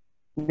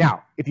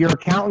 Now, if your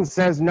accountant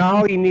says,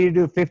 no, you need to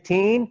do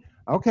 15,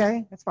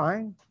 okay, that's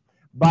fine.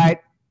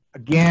 But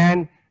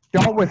again,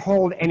 don't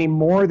withhold any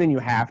more than you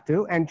have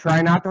to, and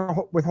try not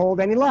to withhold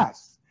any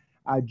less.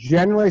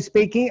 Generally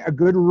speaking, a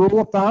good rule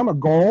of thumb, a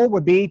goal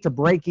would be to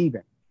break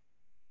even.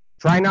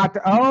 Try not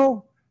to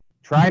owe,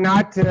 try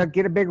not to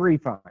get a big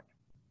refund.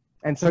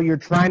 And so you're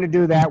trying to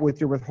do that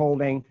with your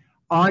withholding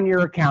on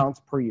your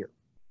accounts per year.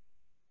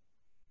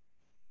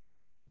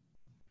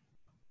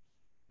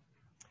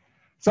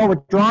 So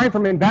withdrawing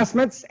from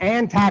investments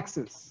and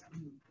taxes.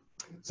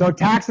 So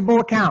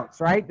taxable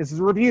accounts, right? This is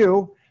a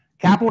review.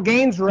 Capital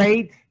gains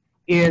rate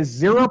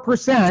is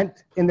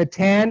 0% in the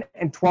 10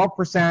 and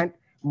 12%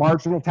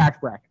 marginal tax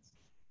brackets.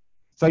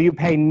 So you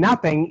pay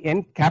nothing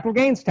in capital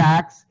gains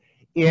tax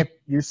if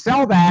you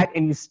sell that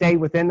and you stay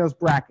within those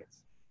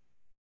brackets.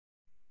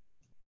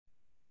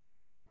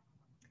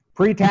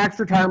 Pre-tax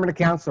retirement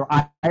accounts, so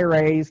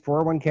IRAs,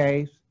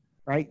 401ks,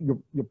 right?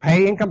 You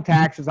pay income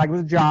taxes like it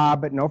was a job,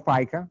 but no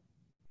FICA.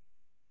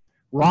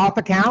 Roth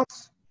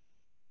accounts,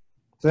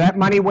 so that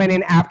money went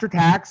in after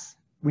tax.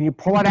 When you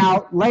pull it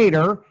out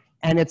later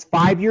and it's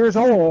 5 years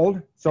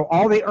old, so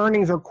all the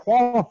earnings are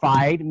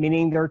qualified,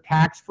 meaning they're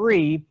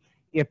tax-free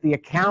if the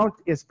account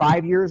is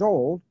 5 years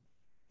old.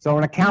 So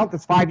an account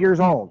that's 5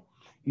 years old.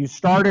 You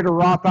started a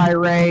Roth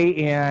IRA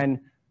in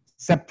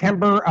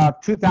September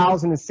of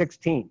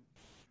 2016.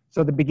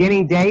 So the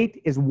beginning date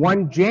is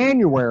 1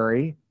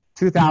 January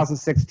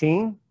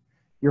 2016.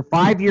 Your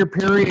 5-year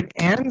period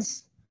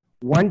ends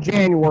 1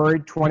 January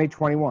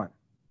 2021.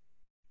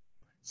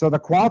 So the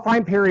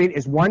qualifying period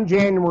is 1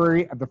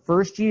 January of the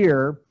first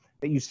year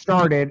that you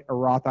started a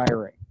Roth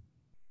IRA.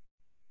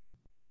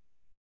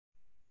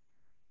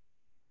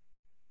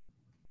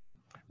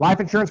 Life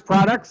insurance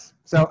products,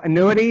 so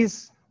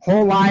annuities,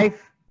 whole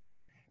life,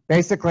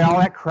 basically all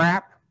that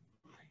crap,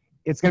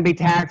 it's going to be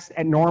taxed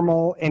at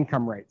normal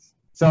income rates.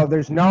 So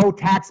there's no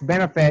tax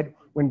benefit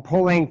when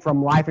pulling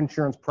from life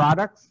insurance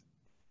products.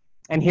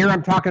 And here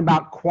I'm talking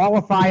about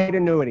qualified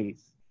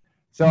annuities.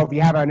 So if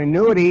you have an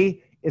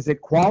annuity, is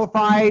it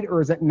qualified or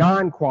is it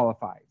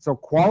non-qualified? So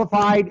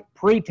qualified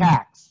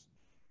pre-tax,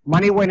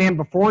 money went in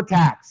before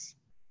tax.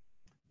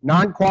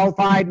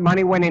 Non-qualified,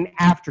 money went in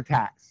after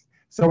tax.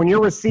 So when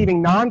you're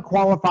receiving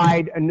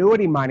non-qualified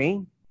annuity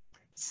money,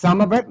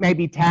 some of it may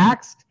be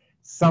taxed,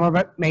 some of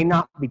it may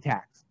not be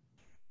taxed,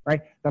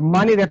 right? The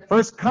money that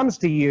first comes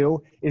to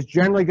you is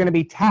generally going to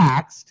be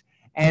taxed,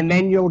 and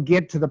then you'll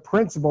get to the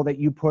principal that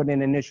you put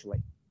in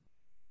initially.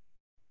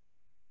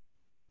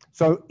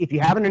 So if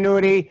you have an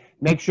annuity,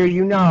 make sure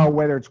you know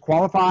whether it's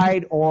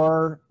qualified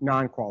or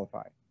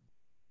non-qualified.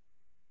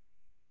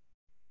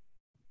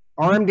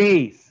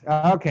 RMDs.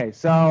 Okay,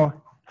 so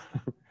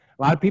a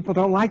lot of people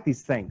don't like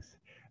these things.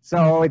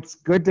 So it's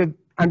good to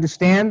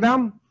understand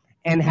them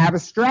and have a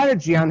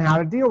strategy on how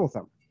to deal with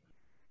them.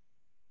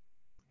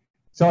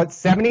 So at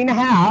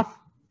 70.5,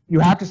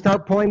 you have to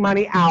start pulling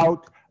money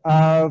out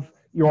of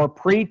your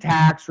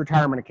pre-tax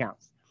retirement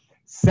accounts.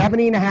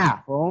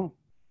 70.5. Well,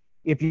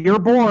 if you're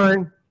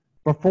born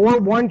before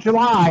 1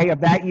 July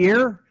of that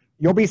year,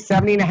 you'll be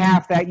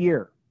 70.5 that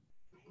year.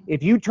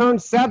 If you turn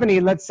 70,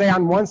 let's say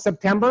on 1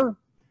 September,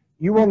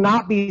 you will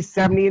not be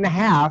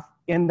 70.5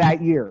 in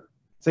that year.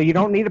 So you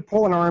don't need to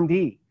pull an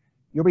RMD.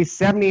 You'll be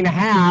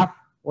 70.5,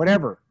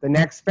 whatever, the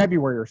next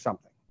February or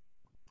something.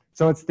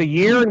 So it's the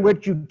year in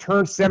which you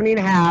turn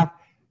 70.5,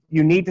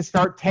 you need to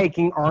start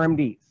taking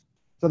RMDs.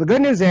 So the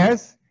good news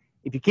is,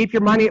 if you keep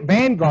your money at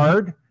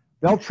Vanguard,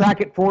 they'll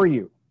track it for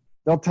you.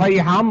 They'll tell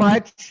you how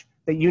much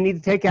that you need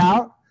to take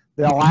out.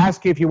 They'll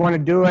ask you if you want to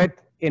do it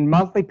in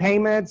monthly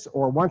payments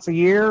or once a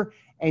year,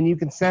 and you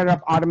can set it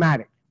up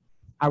automatic.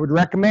 I would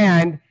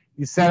recommend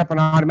you set up an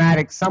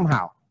automatic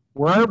somehow,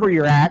 wherever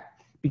you're at,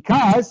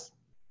 because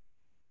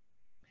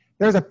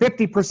there's a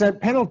 50%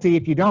 penalty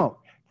if you don't.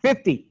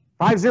 50.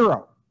 So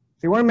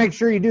you want to make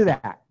sure you do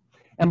that.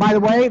 And by the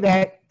way,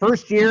 that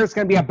first year is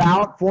going to be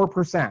about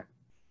 4%.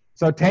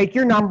 So take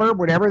your number,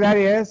 whatever that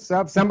is.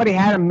 So if somebody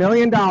had $1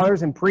 million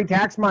in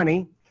pre-tax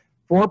money,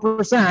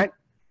 4%,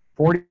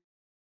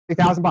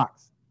 $40,000.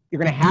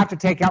 You're going to have to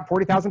take out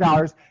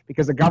 $40,000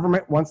 because the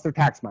government wants their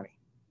tax money.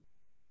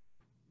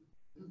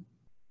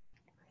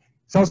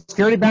 Social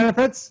Security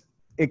benefits,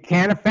 it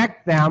can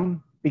affect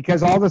them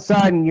because all of a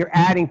sudden you're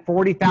adding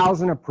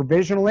 $40,000 of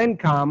provisional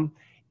income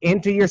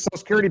into your Social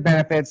Security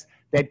benefits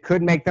that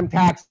could make them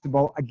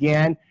taxable,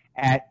 again,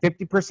 at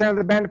 50% of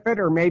the benefit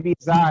or maybe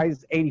as high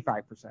as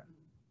 85%.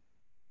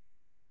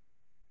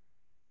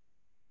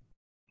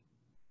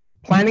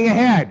 Planning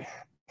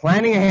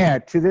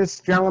ahead to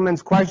this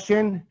gentleman's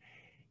question,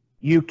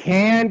 you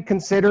can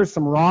consider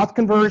some Roth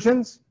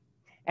conversions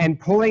and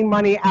pulling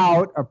money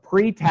out of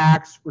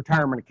pre-tax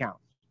retirement accounts.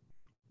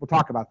 We'll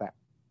talk about that.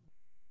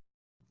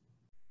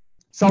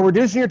 So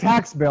reducing your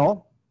tax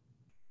bill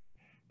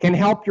can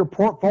help your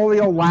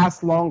portfolio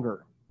last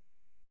longer.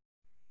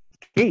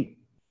 Key.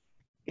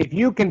 If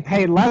you can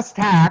pay less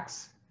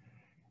tax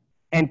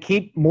and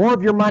keep more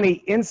of your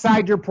money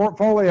inside your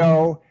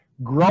portfolio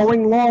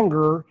growing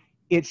longer,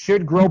 it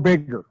should grow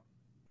bigger.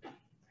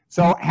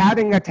 So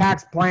having a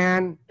tax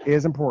plan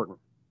is important.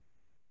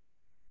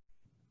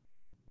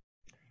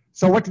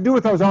 So what to do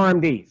with those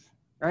RMDs,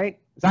 right?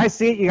 As I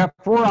see it, you have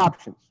 4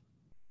 options.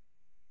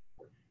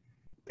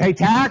 Pay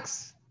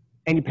tax,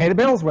 and you pay the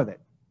bills with it,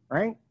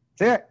 right?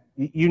 That's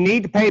it. You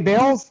need to pay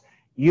bills,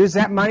 use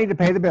that money to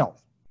pay the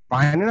bills.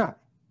 Fine enough.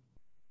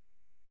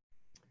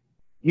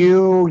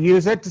 You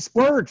use it to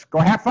splurge. Go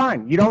have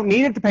fun. You don't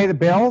need it to pay the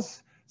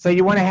bills, so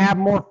you want to have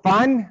more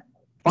fun?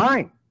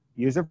 Fine.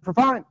 Use it for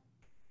fun.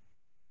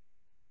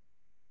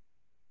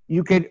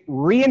 You could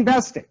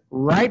reinvest it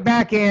right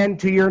back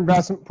into your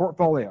investment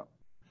portfolio.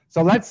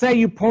 So let's say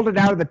you pulled it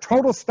out of the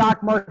total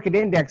stock market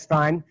index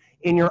fund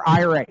in your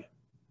IRA.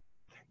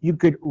 You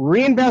could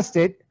reinvest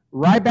it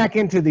right back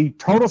into the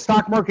total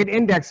stock market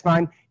index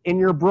fund in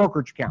your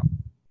brokerage account.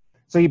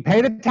 So you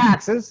pay the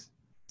taxes,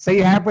 say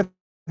you have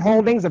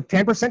withholdings of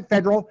 10%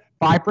 federal,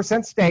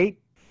 5% state,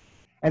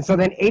 and so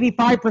then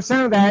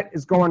 85% of that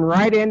is going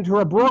right into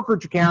a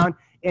brokerage account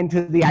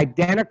into the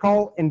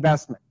identical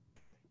investment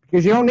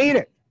because you don't need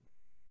it.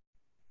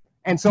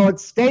 And so it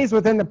stays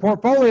within the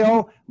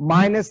portfolio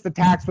minus the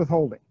tax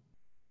withholding.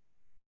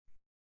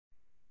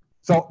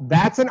 So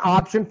that's an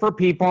option for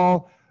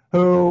people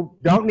who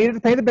don't need it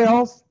to pay the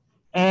bills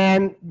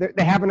and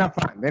they have enough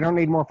fun. They don't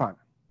need more fun.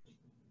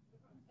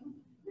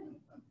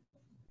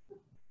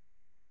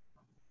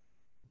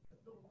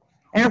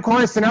 And of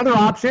course, another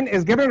option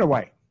is giving it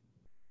away.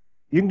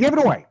 You can give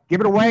it away. Give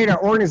it away to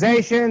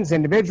organizations,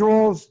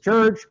 individuals,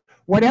 church,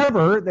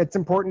 whatever that's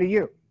important to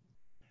you.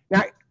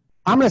 Now,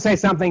 I'm going to say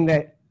something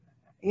that,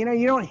 you know,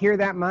 you don't hear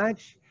that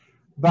much,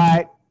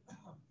 but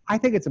I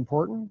think it's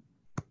important.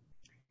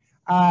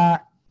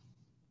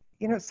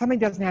 You know, something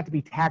doesn't have to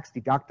be tax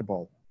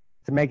deductible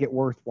to make it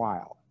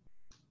worthwhile.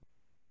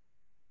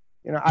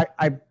 You know,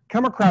 I've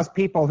come across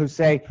people who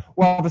say,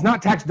 well, if it's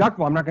not tax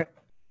deductible, I'm not going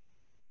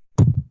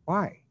to.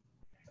 Why?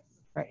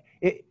 Right?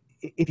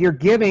 If you're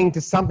giving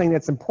to something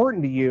that's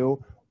important to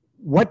you,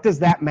 what does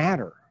that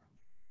matter?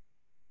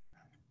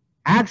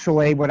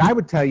 Actually, what I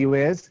would tell you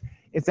is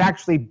it's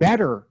actually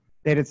better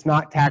that it's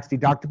not tax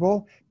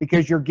deductible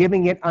because you're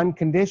giving it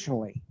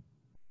unconditionally.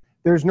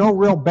 There's no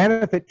real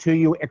benefit to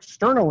you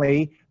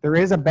externally. There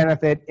is a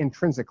benefit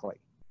intrinsically.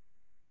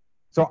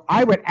 So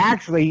I would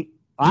actually,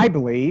 I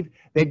believe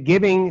that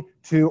giving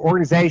to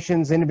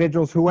organizations,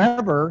 individuals,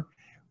 whoever,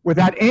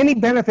 without any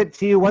benefit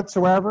to you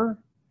whatsoever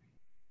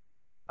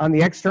on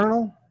the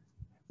external,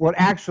 would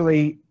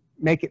actually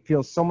make it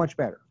feel so much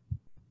better.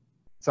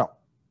 So,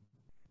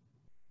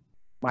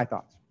 my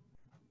thoughts.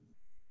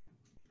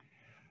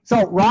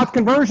 So, Roth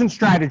conversion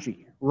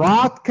strategy.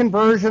 Roth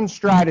conversion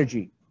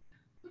strategy.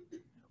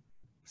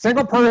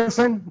 Single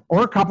person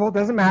or a couple,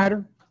 doesn't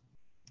matter.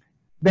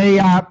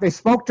 They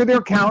spoke to their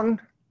accountant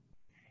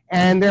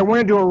and they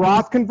want to do a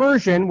Roth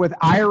conversion with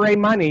IRA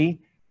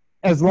money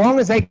as long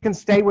as they can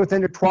stay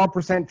within the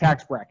 12%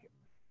 tax bracket.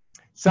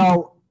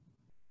 So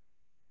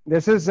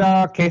this is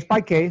case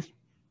by case.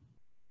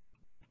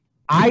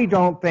 I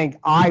don't think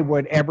I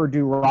would ever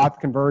do Roth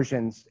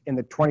conversions in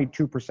the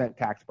 22%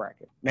 tax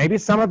bracket. Maybe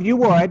some of you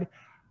would.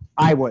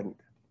 I wouldn't.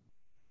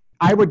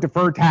 I would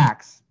defer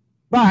tax.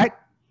 But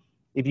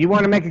if you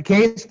want to make a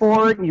case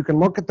for it and you can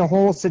look at the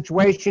whole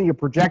situation, you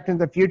project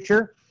into the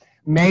future,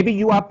 maybe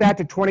you up that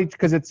to 20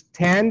 because it's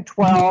 10,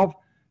 12,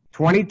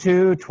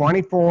 22,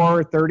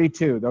 24,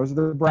 32. Those are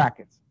the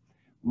brackets.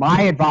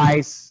 My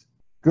advice,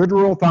 good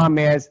rule of thumb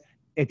is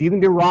if you can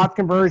do Roth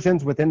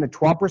conversions within the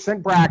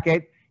 12%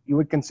 bracket, you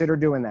would consider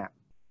doing that.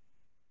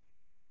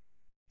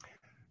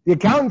 The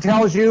accountant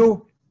tells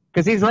you,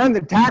 because he's running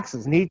the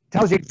taxes, and he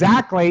tells you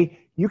exactly,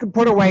 you can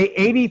put away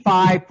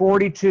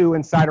 8542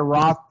 inside a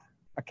Roth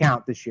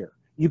account this year.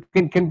 You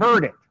can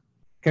convert it.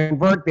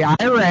 Convert the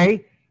IRA,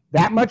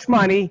 that much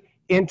money,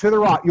 into the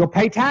Roth. You'll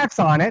pay tax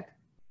on it,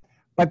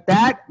 but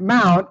that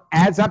amount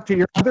adds up to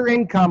your other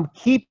income,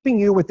 keeping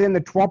you within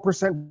the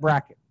 12%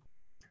 bracket.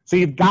 So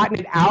you've gotten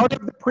it out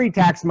of the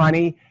pre-tax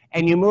money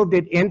and you moved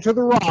it into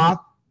the Roth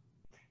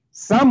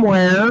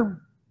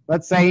somewhere,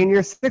 let's say in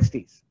your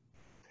 60s.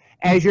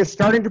 As you're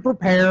starting to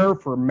prepare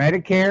for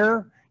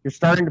Medicare, you're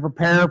starting to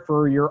prepare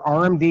for your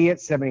RMD at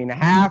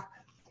 70.5,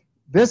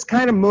 this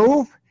kind of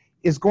move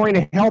is going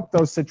to help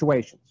those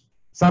situations.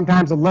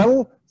 Sometimes a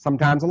little,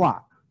 sometimes a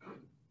lot.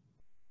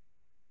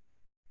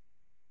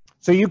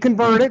 So you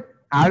convert it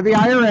out of the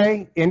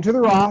IRA into the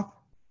Roth,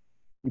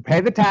 you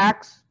pay the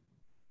tax,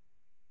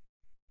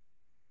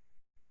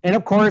 and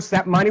of course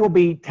that money will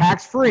be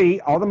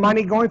tax-free, all the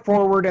money going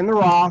forward in the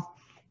Roth.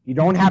 You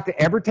don't have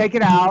to ever take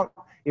it out.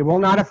 It will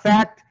not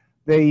affect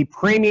the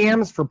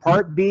premiums for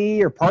Part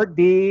B or Part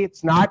D.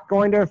 It's not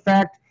going to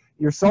affect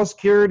your Social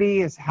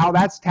Security, is how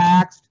that's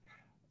taxed.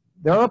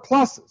 There are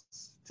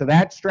pluses to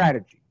that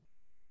strategy.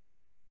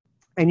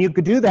 And you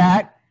could do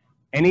that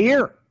in a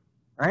year,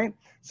 right?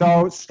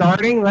 So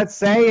starting, let's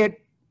say, at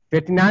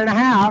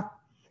 59.5,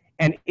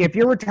 and if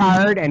you're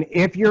retired and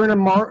if you're in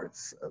a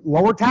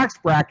lower tax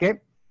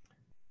bracket,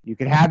 you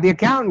could have the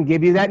accountant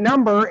give you that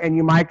number and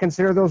you might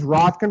consider those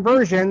Roth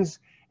conversions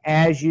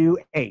as you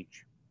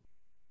age.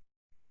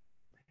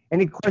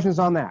 Any questions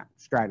on that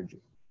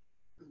strategy?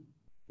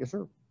 Yes,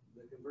 sir.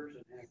 The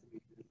conversion has to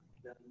be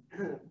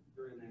done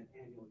during that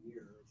annual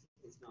year.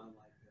 It's not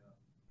like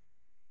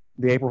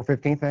The April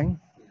 15th thing?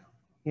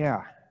 Yeah.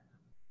 Yeah.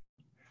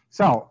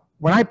 So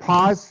when I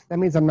pause, that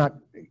means I'm not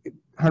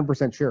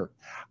 100% sure.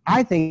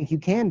 I think you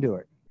can do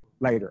it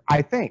later.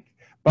 I think.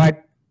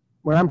 But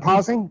when I'm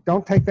pausing,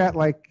 don't take that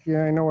like,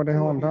 yeah, I know what the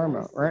hell I'm talking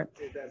about, right?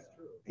 That's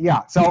true.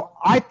 Yeah. So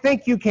I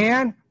think you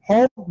can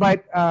hold,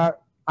 but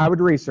I would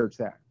research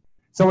that.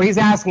 So what he's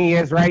asking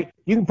is, right,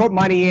 you can put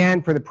money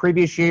in for the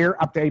previous year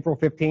up to April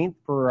 15th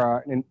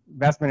for an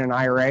investment in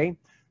IRA.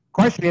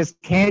 Question is,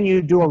 can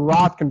you do a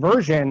Roth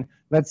conversion,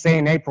 let's say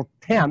in April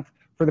 10th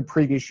for the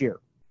previous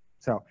year?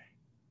 So,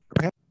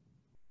 go ahead.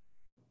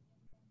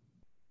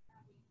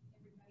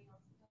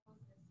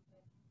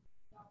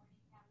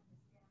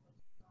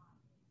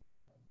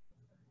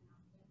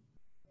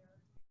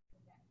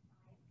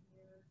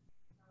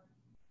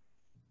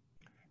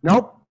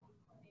 Nope.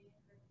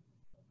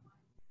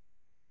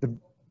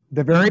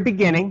 The very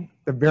beginning,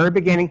 the very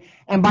beginning.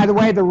 And by the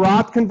way, the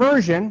Roth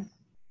conversion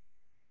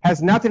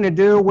has nothing to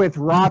do with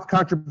Roth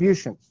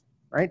contributions,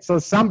 right? So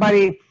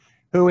somebody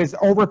who is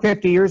over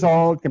 50 years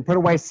old can put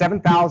away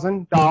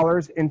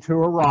 $7,000 into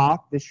a Roth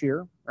this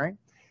year, right?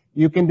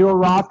 You can do a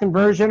Roth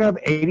conversion of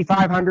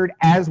 $8,500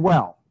 as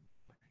well.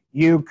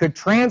 You could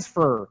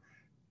transfer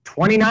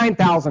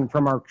 $29,000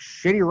 from our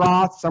shitty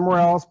Roth somewhere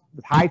else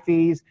with high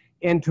fees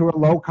into a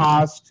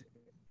low-cost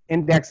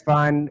index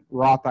fund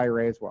Roth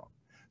IRA as well.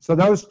 So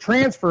those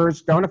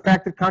transfers don't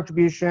affect the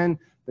contribution.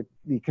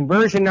 The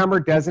conversion number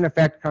doesn't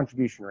affect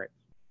contribution rate.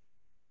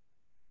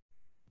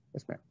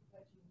 Yes, ma'am.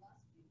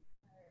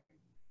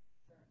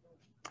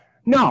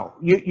 No,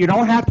 you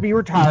don't have to be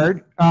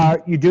retired.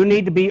 You do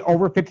need to be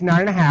over 59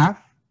 and a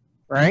half,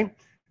 right?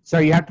 So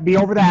you have to be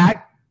over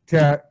that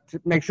to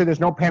make sure there's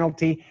no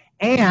penalty.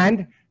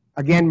 And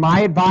again,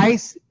 my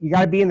advice, you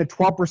got to be in the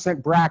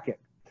 12% bracket.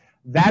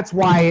 That's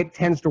why it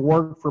tends to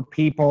work for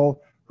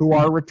people who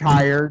are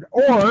retired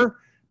or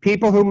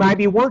people who might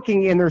be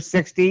working in their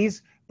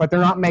 60s, but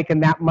they're not making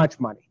that much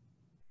money.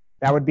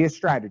 That would be a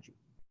strategy.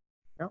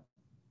 Yep.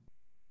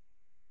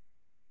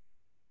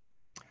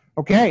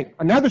 Okay,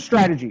 another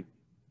strategy,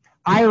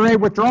 IRA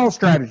withdrawal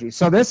strategy.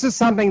 So this is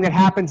something that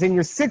happens in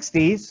your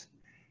 60s.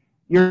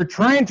 You're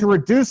trying to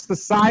reduce the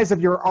size of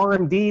your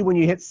RMD when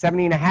you hit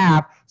 70 and a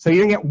half, so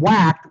you don't get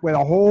whacked with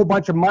a whole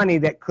bunch of money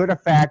that could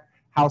affect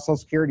how Social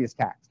Security is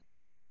taxed.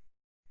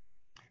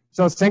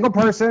 So a single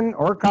person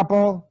or a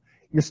couple,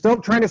 you're still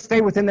trying to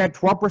stay within that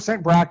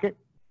 12% bracket.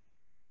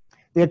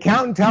 The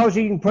accountant tells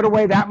you you can put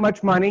away that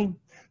much money,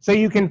 so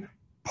you can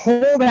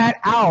pull that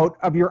out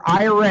of your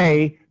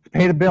IRA to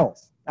pay the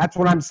bills. That's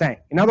what I'm saying.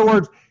 In other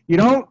words,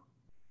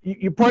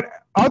 you put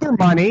other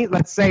money,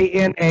 let's say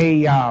in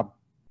a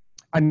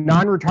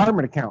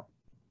non-retirement account.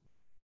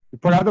 You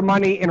put other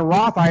money in a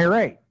Roth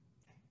IRA,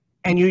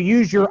 and you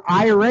use your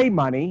IRA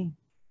money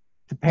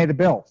to pay the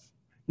bills.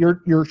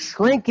 You're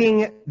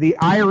shrinking the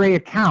IRA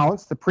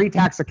accounts, the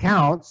pre-tax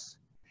accounts,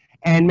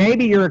 and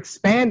maybe you're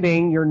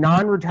expanding your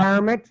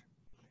non-retirement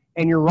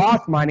and your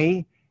Roth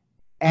money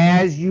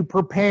as you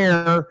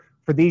prepare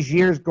for these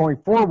years going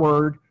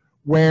forward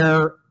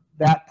where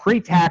that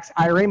pre-tax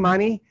IRA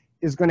money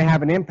is going to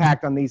have an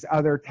impact on these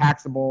other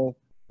taxable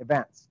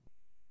events.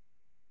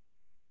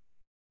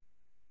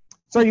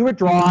 So you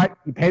withdraw it,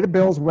 you pay the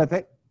bills with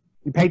it,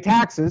 you pay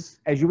taxes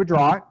as you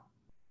withdraw it,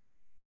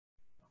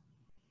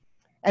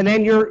 and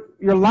then you're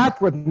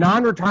left with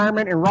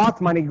non-retirement and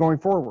Roth money going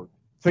forward.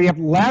 So you have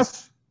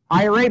less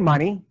IRA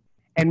money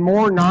and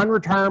more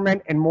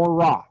non-retirement and more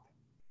Roth.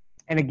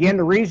 And again,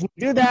 the reason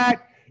you do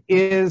that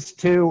is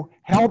to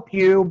help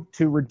you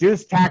to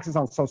reduce taxes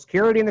on Social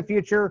Security in the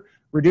future,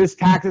 reduce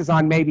taxes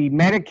on maybe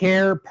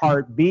Medicare,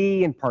 Part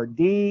B and Part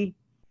D.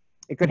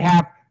 It could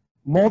have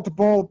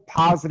multiple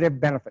positive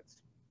benefits.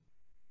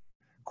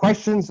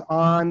 Questions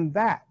on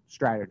that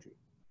strategy?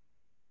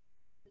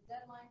 The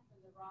deadline for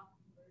the Roth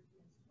conversion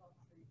is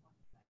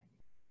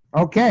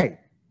 12/3/2020. Okay,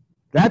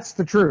 that's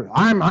the truth.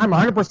 I'm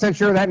 100%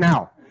 sure of that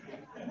now.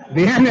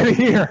 The end of the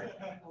year.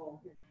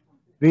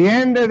 The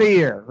end of the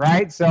year,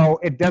 right? So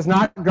it does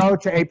not go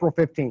to April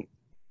 15th.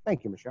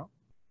 Thank you, Michelle.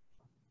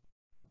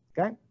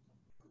 Okay.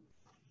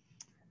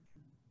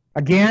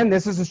 Again,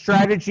 this is a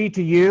strategy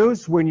to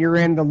use when you're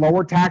in the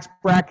lower tax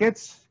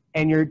brackets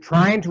and you're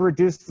trying to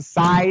reduce the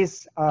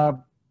size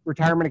of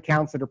retirement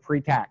accounts that are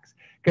pre-tax.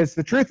 Because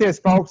the truth is,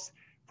 folks,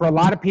 for a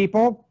lot of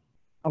people,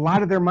 a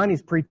lot of their money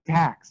is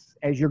pre-tax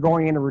as you're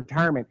going into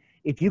retirement.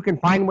 If you can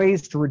find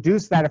ways to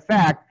reduce that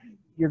effect,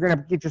 you're going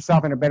to get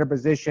yourself in a better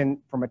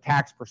position from a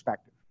tax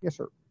perspective. Yes,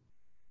 sir.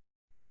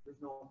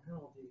 There's no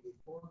penalty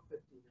before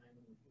 59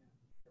 and a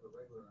half of a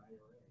regular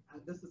IRA.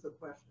 And this is a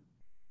question.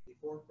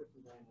 Before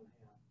 59 and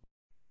a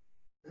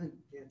half,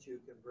 can't you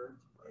convert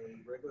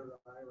a regular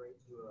IRA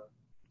to a...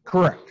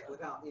 Correct.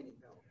 Without any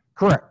penalty?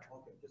 Correct.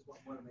 Okay, just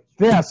want to make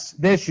sure.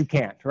 This you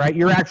can't, right?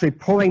 You're actually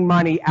pulling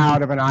money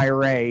out of an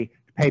IRA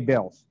to pay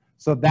bills.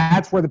 So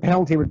that's where the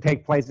penalty would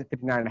take place at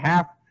 59 and a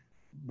half.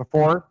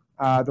 Before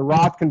the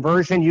Roth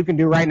conversion, you can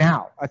do right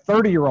now. A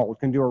 30-year-old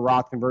can do a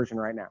Roth conversion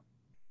right now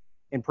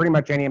in pretty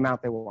much any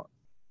amount they want.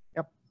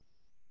 Yep.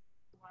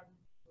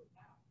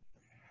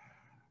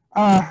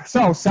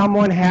 So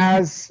someone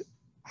has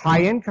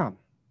high income.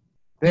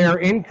 Their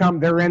income,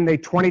 they're in the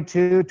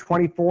 22,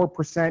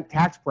 24%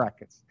 tax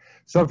brackets.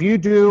 So if you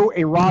do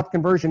a Roth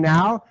conversion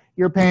now,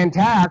 you're paying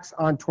tax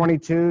on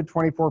 22,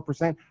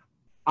 24%.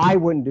 I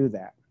wouldn't do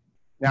that.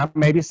 Now,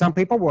 maybe some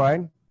people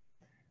would,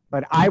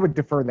 but I would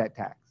defer that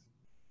tax.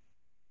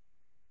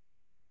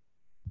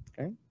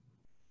 Okay?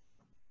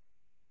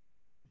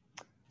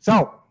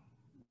 So,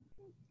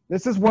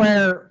 this is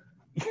where,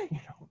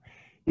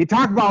 you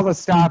talk about all this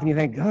stuff and you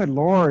think, good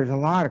Lord, there's a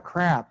lot of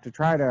crap to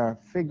try to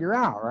figure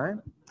out, right?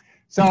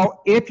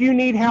 So, if you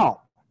need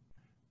help,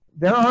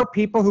 there are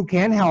people who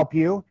can help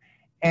you.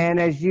 And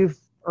as you've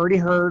already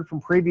heard from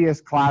previous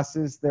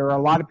classes, there are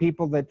a lot of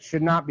people that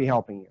should not be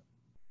helping you.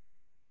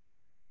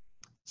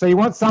 So you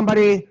want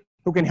somebody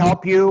who can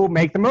help you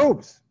make the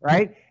moves,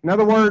 right? In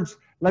other words,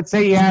 let's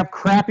say you have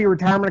crappy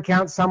retirement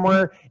accounts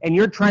somewhere and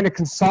you're trying to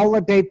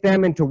consolidate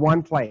them into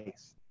one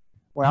place.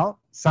 Well,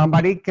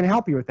 somebody can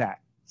help you with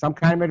that, some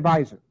kind of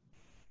advisor.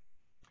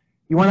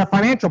 You want a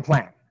financial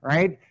plan,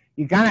 right?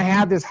 You kind of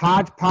have this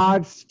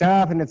hodgepodge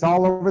stuff and it's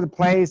all over the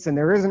place and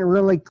there isn't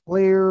really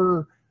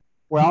clear.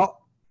 Well,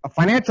 a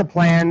financial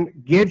plan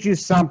gives you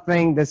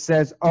something that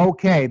says,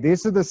 okay,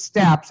 these are the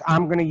steps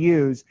I'm going to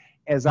use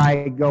as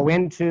I go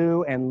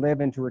into and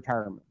live into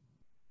retirement.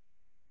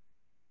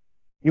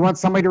 You want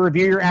somebody to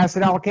review your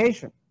asset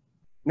allocation.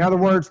 In other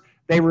words,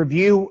 they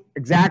review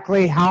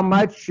exactly how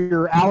much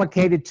you're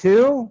allocated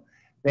to.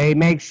 They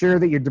make sure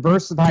that you're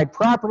diversified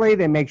properly.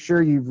 They make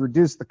sure you've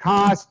reduced the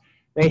cost.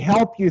 They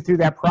help you through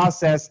that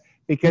process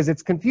because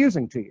it's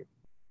confusing to you.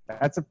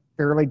 That's a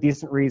fairly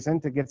decent reason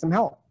to get some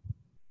help.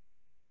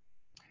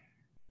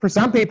 For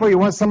some people, you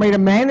want somebody to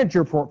manage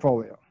your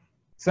portfolio.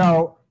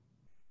 So,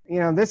 you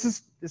know,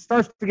 this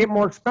starts to get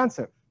more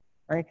expensive,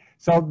 right?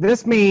 So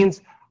this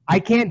means I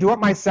can't do it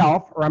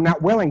myself, or I'm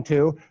not willing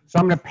to, so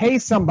I'm going to pay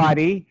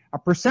somebody a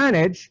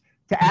percentage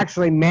to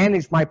actually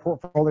manage my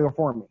portfolio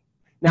for me.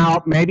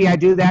 Now, maybe I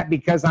do that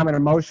because I'm an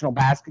emotional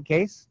basket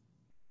case.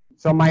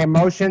 So my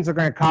emotions are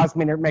going to cause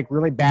me to make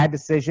really bad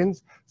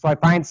decisions. So I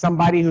find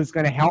somebody who's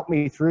going to help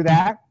me through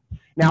that.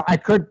 Now, I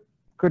could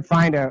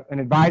find an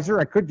advisor.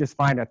 I could just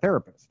find a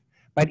therapist.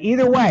 But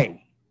either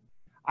way,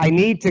 I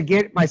need to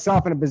get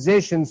myself in a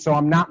position so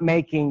I'm not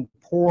making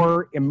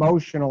poor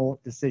emotional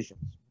decisions.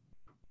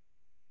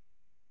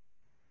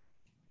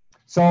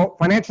 So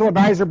financial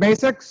advisor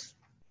basics.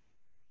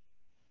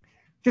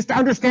 Just to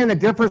understand the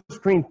difference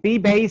between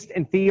fee-based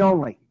and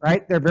fee-only,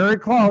 right? They're very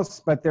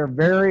close, but they're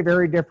very,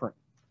 very different.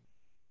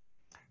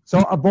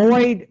 So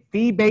avoid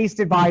fee-based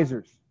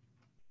advisors.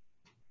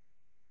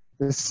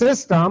 The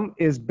system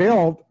is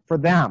built for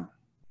them.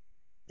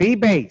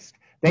 Fee-based.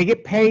 They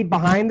get paid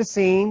behind the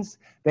scenes.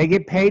 They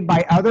get paid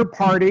by other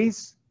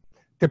parties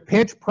to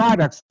pitch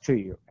products to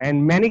you.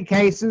 In many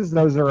cases,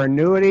 those are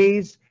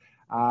annuities,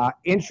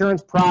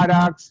 insurance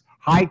products,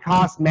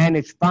 high-cost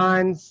managed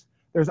funds.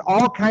 There's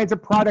all kinds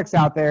of products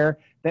out there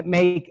that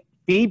make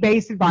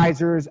fee-based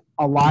advisors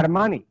a lot of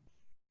money.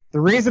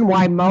 The reason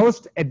why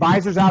most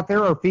advisors out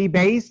there are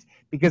fee-based,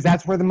 because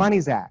that's where the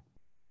money's at.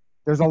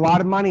 There's a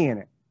lot of money in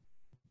it.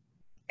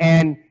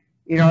 And,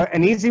 you know,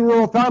 an easy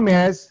rule of thumb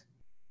is,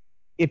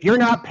 if you're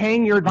not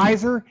paying your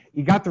advisor,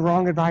 you got the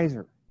wrong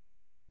advisor.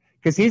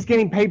 Because he's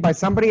getting paid by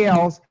somebody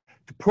else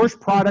to push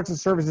products and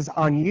services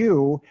on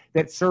you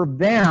that serve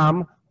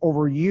them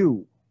over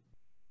you.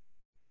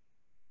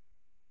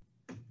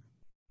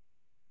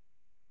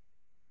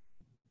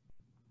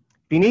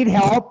 If you need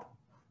help,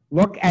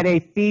 look at a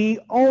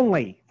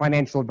fee-only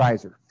financial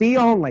advisor.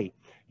 Fee-only.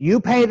 You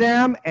pay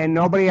them and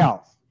nobody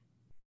else,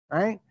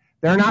 right?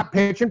 They're not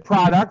pitching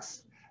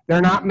products.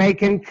 They're not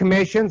making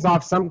commissions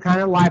off some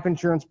kind of life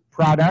insurance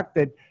product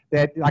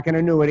that like an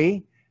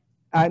annuity.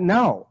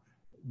 No,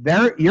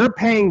 you're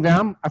paying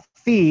them a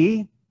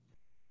fee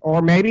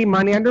or maybe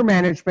money under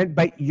management,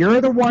 but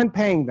you're the one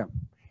paying them.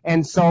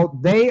 And so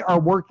they are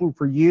working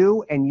for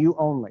you and you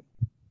only.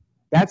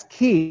 That's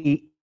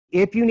key.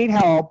 If you need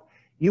help,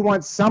 you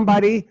want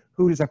somebody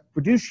who's a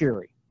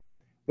fiduciary.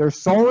 Their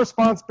sole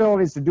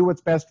responsibility is to do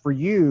what's best for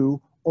you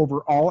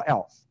over all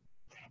else.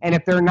 And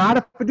if they're not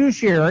a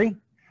fiduciary,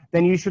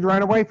 then you should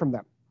run away from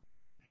them,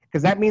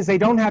 because that means they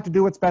don't have to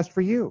do what's best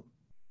for you.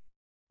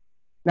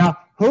 Now,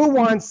 who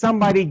wants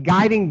somebody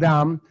guiding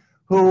them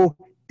who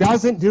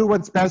doesn't do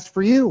what's best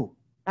for you?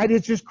 That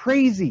is just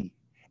crazy.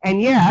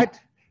 And yet,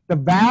 the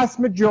vast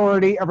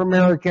majority of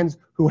Americans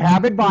who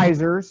have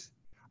advisors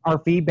are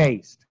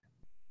fee-based.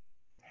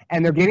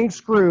 And they're getting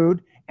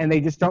screwed, and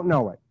they just don't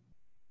know it.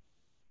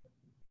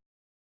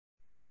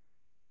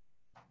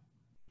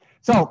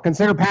 So,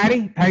 consider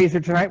Patty. Patty's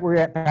here tonight. Where are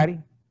you at, Patty?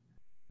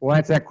 We'll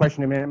answer that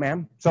question in a minute,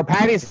 ma'am. So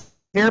Patty's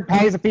here.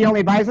 Patty's a fee-only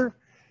advisor.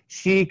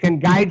 She can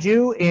guide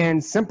you in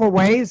simple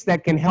ways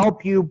that can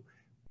help you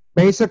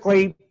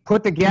basically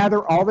put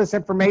together all this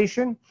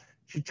information.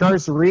 She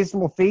charges a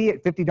reasonable fee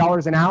at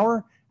 $50 an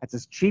hour. That's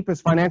as cheap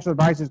as financial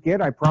advisors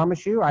get, I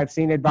promise you. I've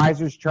seen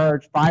advisors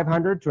charge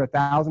 $500 to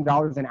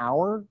 $1,000 an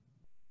hour.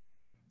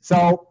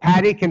 So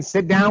Patty can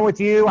sit down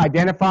with you,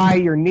 identify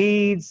your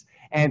needs,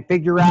 and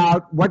figure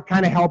out what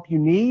kind of help you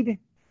need.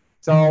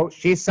 So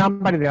she's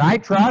somebody that I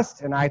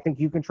trust, and I think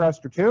you can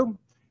trust her too.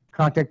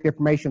 Contact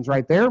information's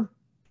right there.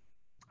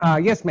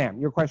 Yes, ma'am,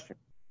 your question.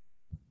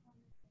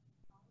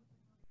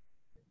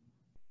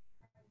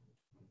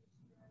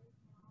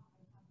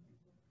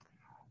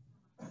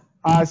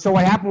 So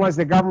what happened was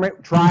the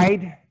government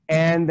tried,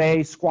 and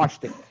they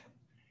squashed it.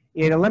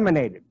 It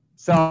eliminated.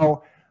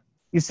 So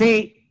you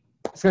see,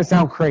 it's going to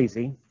sound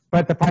crazy,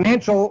 but the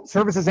financial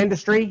services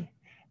industry,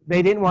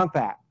 they didn't want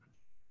that.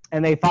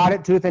 And they fought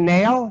it tooth and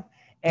nail,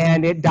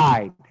 and it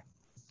died.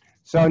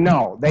 So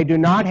no, they do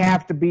not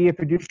have to be a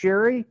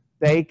fiduciary.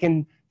 They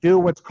can do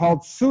what's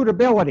called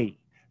suitability.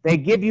 They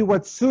give you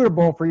what's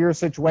suitable for your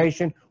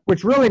situation,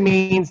 which really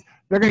means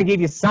they're going to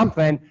give you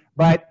something,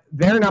 but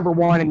they're number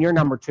one and you're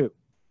number two.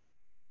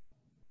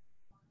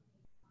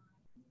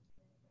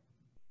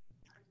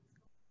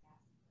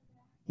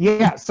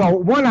 Yeah, so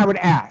one I would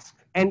ask,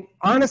 and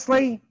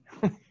honestly,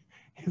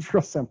 it's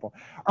real simple.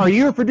 Are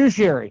you a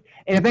fiduciary?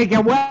 And if they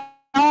go,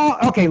 well,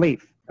 okay,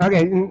 leave.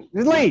 Okay,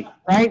 just leave,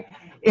 right?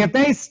 If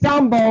they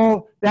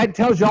stumble, that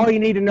tells you all you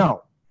need to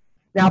know.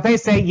 Now, if they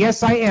say,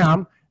 yes, I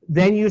am,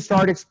 then you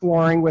start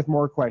exploring with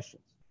more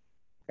questions,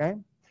 okay?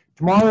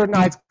 Tomorrow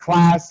night's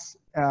class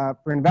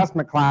for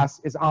investment class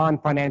is on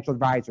financial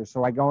advisors,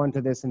 so I go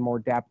into this in more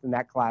depth in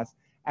that class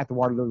at the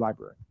Waterloo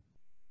Library.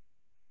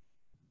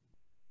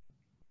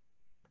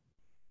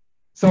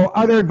 So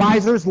other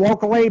advisors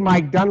locally,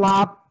 Mike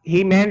Dunlop,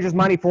 he manages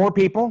money for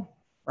people,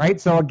 right?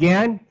 So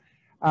again,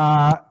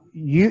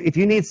 if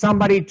you need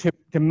somebody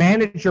to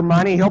manage your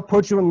money, he'll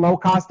put you in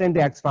low-cost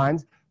index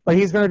funds, but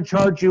he's going to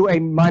charge you a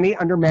money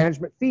under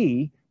management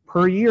fee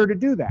per year to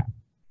do that.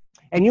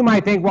 And you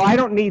might think, well, I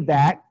don't need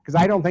that, because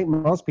I don't think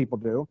most people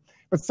do,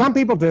 but some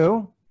people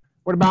do.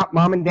 What about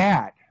mom and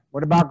dad?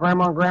 What about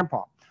grandma and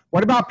grandpa?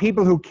 What about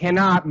people who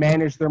cannot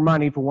manage their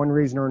money for one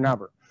reason or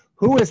another?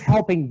 Who is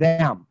helping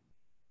them?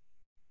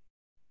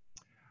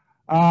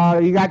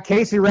 You got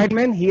Casey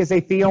Redmond. He is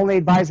a fee-only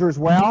advisor as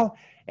well.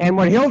 And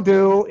what he'll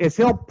do is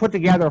he'll put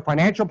together a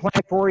financial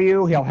plan for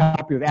you. He'll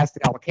help you with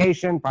asset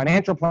allocation,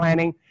 financial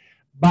planning,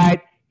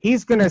 but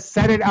he's going to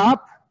set it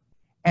up,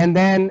 and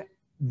then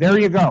there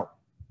you go.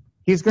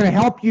 He's going to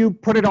help you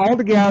put it all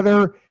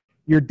together.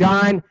 You're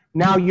done.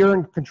 Now you're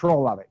in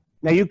control of it.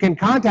 Now you can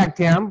contact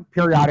him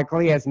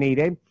periodically as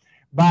needed,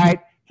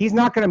 but he's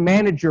not going to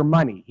manage your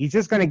money. He's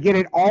just going to get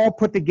it all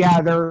put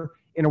together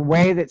in a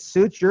way that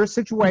suits your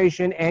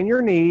situation and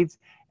your needs,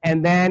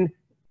 and then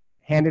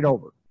hand it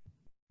over.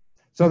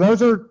 So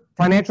those are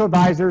financial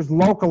advisors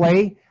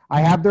locally. I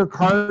have their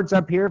cards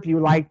up here if you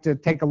would like to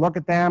take a look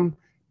at them.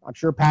 I'm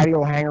sure Patty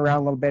will hang around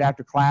a little bit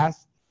after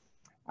class.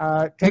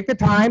 Take the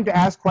time to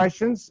ask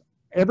questions.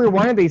 Every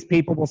one of these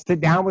people will sit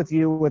down with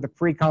you with a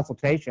free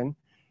consultation.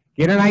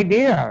 Get an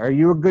idea. Are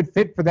you a good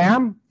fit for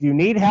them? Do you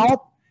need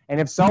help? And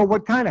if so,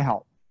 what kind of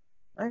help?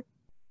 Right?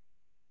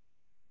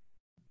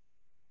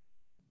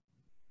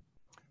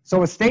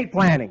 So estate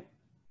planning.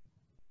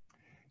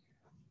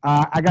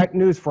 I got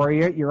news for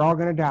you. You're all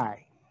going to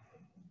die.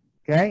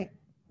 Okay?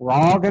 We're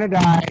all going to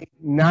die.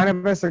 None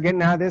of us are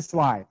getting out of this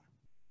life.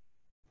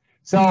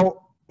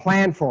 So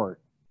plan for it.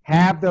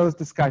 Have those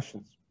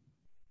discussions.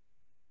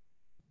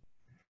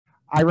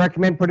 I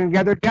recommend putting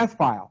together a death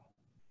file.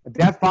 A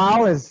death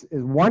file is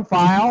one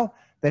file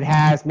that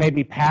has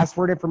maybe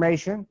password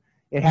information.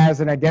 It has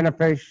an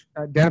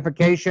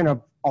identification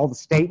of all the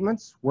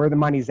statements, where the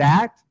money's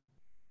at.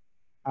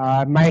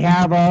 It may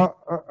have a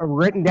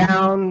written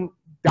down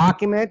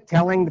document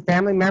telling the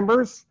family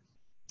members,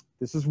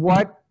 this is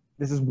what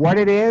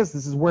it is,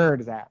 this is where it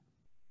is at.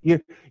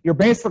 You're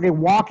basically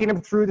walking them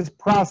through this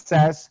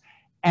process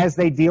as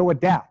they deal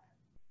with death.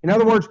 In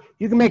other words,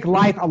 you can make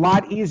life a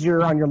lot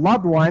easier on your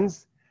loved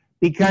ones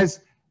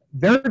because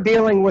they're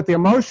dealing with the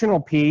emotional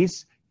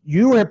piece.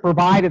 You have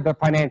provided the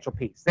financial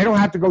piece. They don't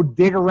have to go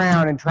dig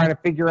around and try to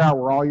figure out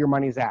where all your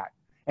money's at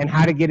and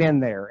how to get in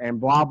there and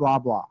blah, blah,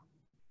 blah.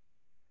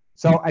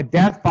 So a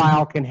death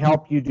file can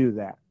help you do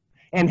that.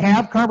 And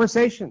have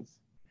conversations.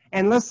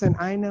 And listen,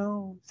 I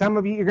know some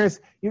of you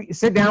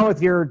sit down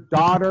with your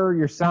daughter,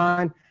 your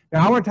son.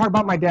 Now, I want to talk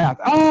about my death.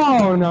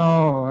 Oh,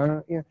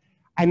 no.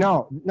 I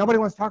know. Nobody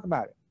wants to talk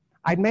about it.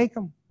 I'd make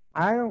them.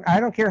 I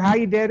don't care how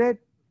you did it.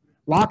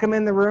 Lock them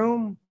in the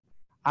room.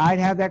 I'd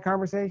have that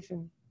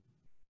conversation.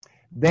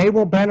 They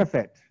will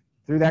benefit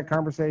through that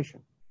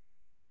conversation.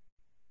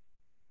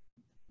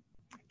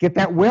 Get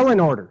that will in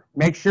order.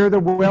 Make sure the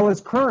will is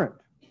current.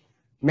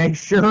 Make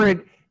sure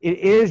it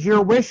is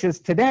your wishes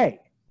today,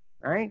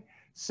 right?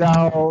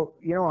 So,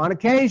 on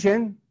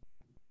occasion,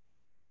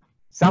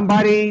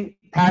 somebody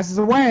passes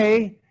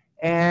away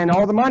and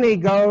all the money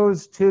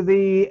goes to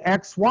the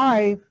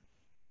ex-wife.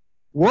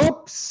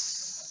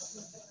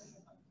 Whoops.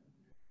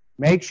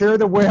 Make sure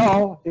the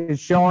will is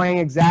showing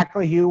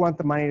exactly who you want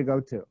the money to go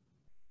to.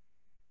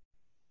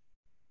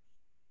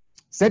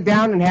 Sit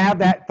down and have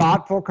that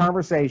thoughtful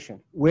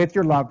conversation with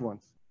your loved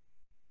ones.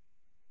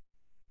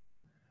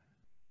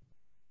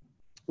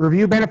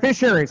 Review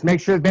beneficiaries.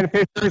 Make sure the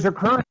beneficiaries are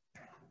current.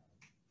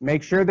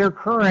 Make sure they're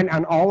current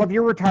on all of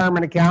your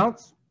retirement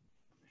accounts.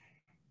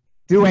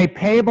 Do a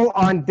payable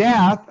on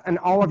death on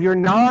all of your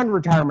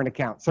non-retirement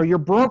accounts. So your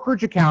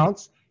brokerage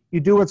accounts, you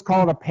do what's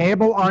called a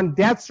payable on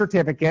death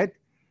certificate.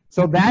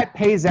 So that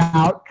pays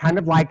out kind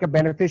of like a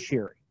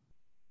beneficiary.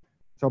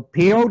 So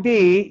POD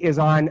is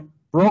on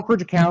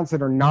brokerage accounts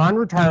that are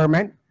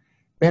non-retirement.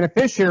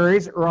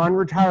 Beneficiaries are on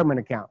retirement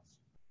accounts.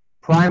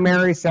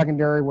 Primary,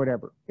 secondary,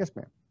 whatever. Yes,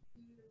 ma'am.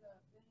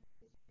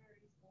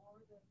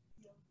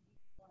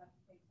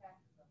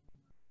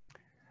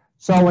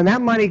 So when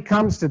that money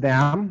comes to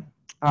them,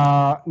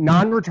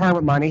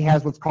 non-retirement money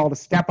has what's called a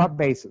step-up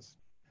basis.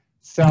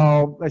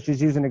 So let's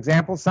just use an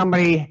example.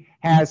 Somebody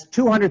has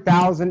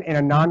 $200,000 in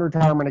a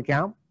non-retirement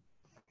account,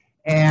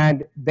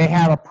 and they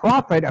have a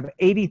profit of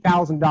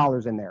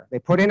 $80,000 in there. They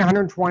put in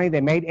 120, they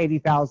made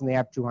 80,000, they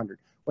have 200.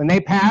 When they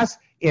pass,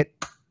 it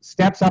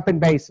steps up in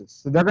basis.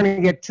 So they're going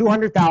to get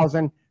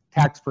 200,000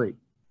 tax-free.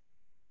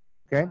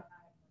 Okay.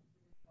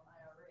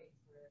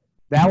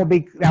 That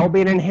will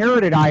be an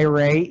inherited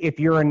IRA if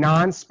you're a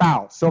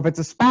non-spouse. So if it's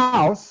a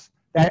spouse,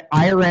 that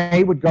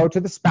IRA would go to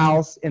the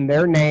spouse in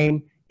their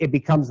name. It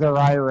becomes their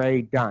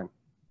IRA done.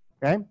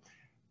 Okay.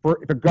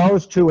 If it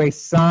goes to a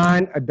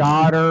son, a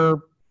daughter,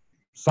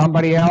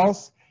 somebody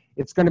else,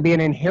 it's going to be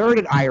an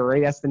inherited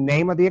IRA. That's the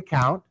name of the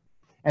account.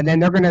 And then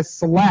they're going to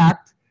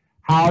select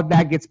how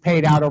that gets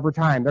paid out over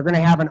time. They're going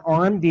to have an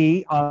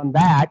RMD on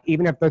that,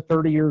 even if they're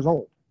 30 years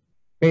old,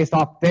 based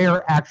off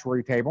their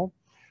actuary table.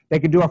 They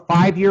could do a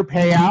 5-year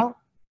payout.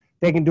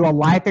 They can do a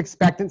life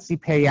expectancy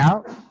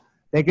payout.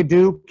 They could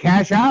do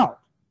cash out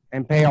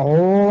and pay a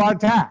whole lot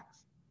of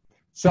tax.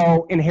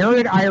 So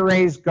inherited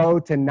IRAs go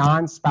to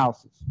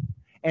non-spouses,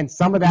 and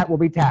some of that will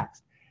be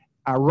taxed.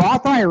 A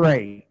Roth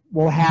IRA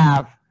will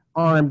have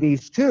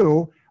RMDs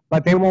too,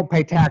 but they won't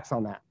pay tax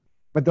on that.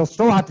 But they'll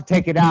still have to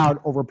take it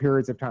out over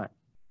periods of time.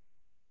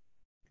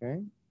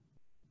 Okay.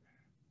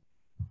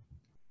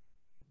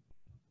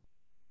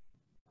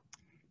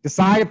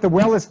 Decide if the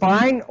will is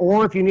fine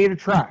or if you need a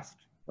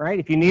trust, right?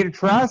 If you need a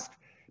trust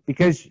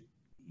because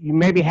you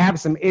maybe have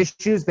some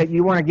issues that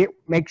you want to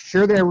make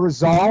sure they're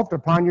resolved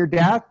upon your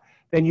death,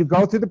 then you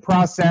go through the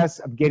process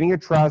of getting a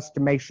trust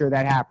to make sure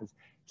that happens.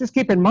 Just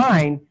keep in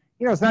mind,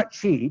 it's not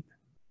cheap.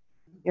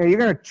 You're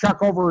going to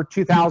chuck over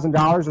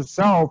 $2,000 or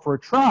so for a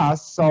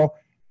trust. So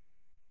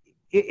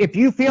if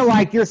you feel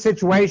like your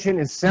situation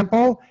is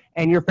simple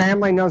and your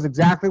family knows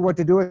exactly what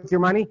to do with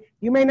your money,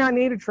 you may not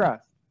need a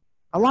trust.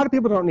 A lot of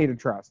people don't need a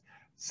trust.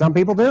 Some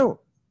people do.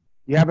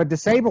 You have a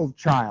disabled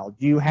child.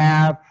 You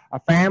have a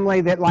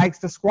family that likes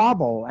to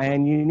squabble,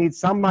 and you need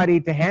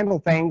somebody to handle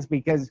things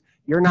because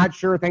you're not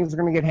sure things are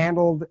going to get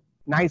handled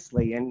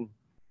nicely and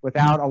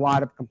without a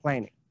lot of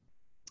complaining.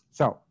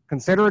 So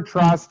consider a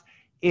trust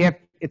if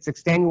it's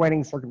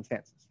extenuating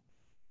circumstances.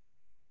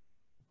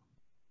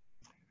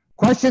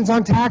 Questions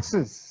on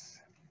taxes?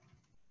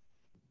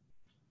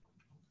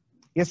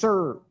 Yes,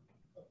 sir.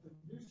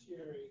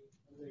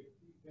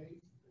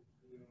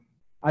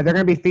 They're going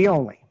to be fee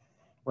only,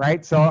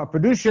 right? So a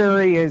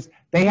fiduciary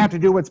they have to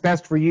do what's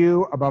best for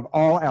you above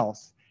all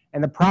else.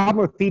 And the problem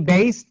with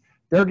fee-based,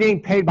 they're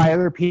getting paid by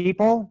other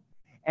people,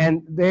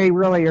 and they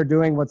really are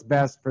doing what's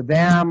best for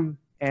them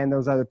and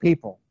those other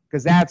people,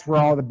 because that's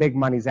where all the big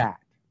money's at.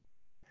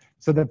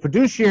 So the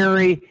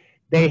fiduciary,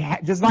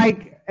 just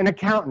like an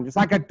accountant, just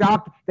like a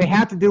doctor, they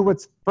have to do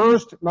what's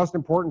first most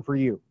important for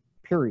you,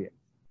 period.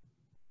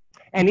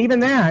 And even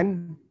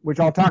then, which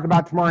I'll talk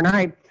about tomorrow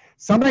night,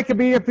 somebody could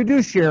be a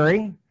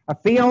fiduciary, a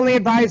fee-only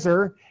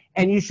advisor,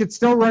 and you should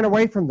still run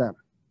away from them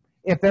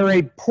if they're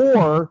a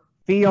poor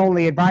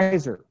fee-only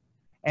advisor.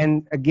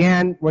 And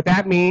again, what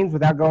that means,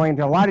 without going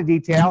into a lot of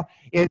detail,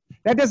 is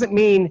that doesn't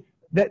mean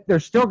that they're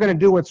still going to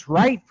do what's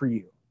right for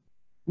you.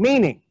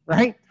 Meaning,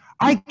 right?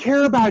 I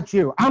care about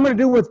you. I'm going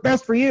to do what's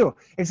best for you,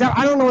 except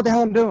I don't know what the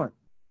hell I'm doing.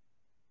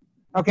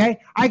 Okay?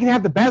 I can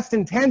have the best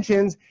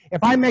intentions.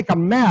 If I make a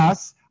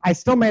mess, I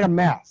still made a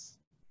mess.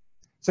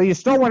 So you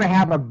still want to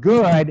have a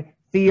good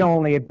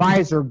fee-only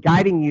advisor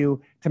guiding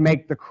you to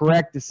make the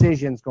correct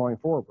decisions going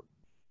forward.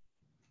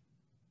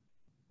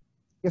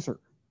 Yes, sir.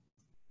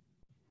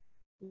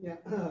 Yeah,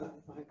 I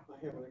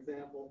have an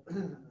example.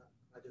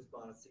 I just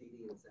bought a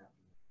CD this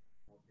afternoon.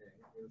 Okay,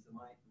 it was in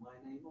my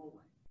name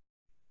only.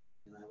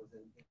 And I was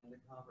in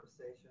the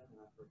conversation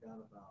and I forgot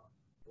about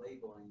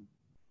labeling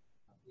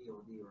a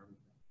POD or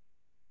anything.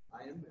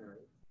 I am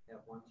married,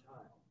 have one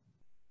child.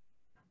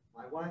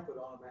 My wife would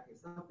automatically,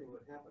 if something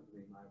would happen to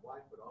me, my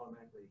wife would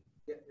automatically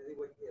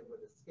it would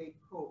escape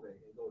probate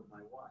and go to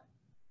my wife.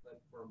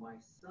 But for my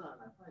son,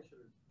 I probably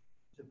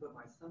should put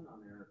my son on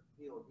there,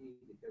 POD,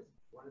 because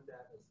wouldn't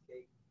that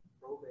escape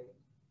probate?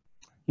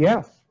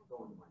 Yes.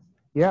 Going to my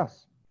son.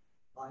 Yes.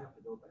 I have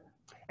to go back.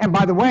 And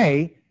by the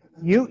way,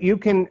 you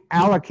can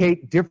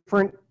allocate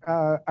different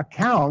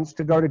accounts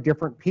to go to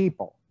different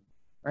people,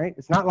 right?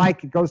 It's not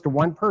like it goes to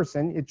one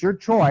person. It's your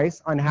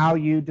choice on how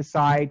you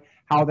decide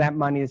how that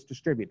money is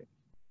distributed.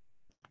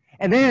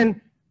 And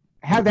then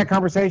have that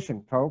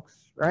conversation, folks,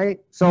 right?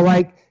 So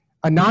like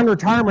a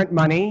non-retirement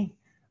money,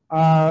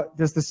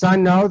 does the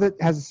son know that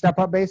has a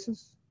step-up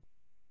basis?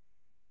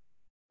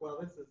 Well,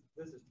 this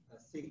is a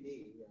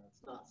CD.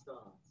 It's not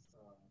stocks.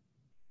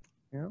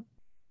 Yeah.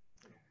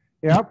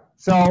 Yep.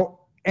 So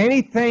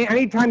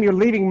anytime you're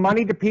leaving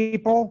money to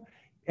people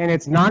and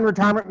it's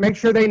non-retirement, make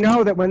sure they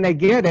know that when they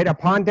get it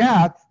upon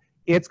death,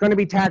 it's going to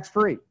be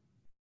tax-free,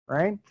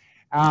 right?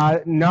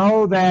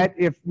 Know that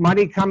if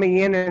money coming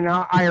in an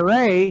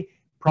IRA,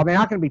 probably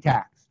not going to be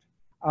taxed.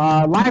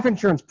 Life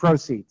insurance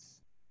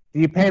proceeds. Do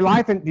you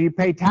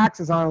pay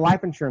taxes on a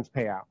life insurance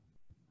payout?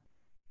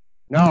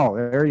 No.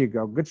 There you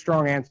go. Good,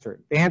 strong answer.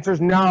 The answer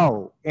is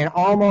no. In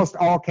almost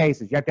all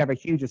cases, you have to have a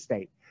huge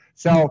estate.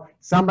 So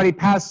somebody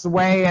passes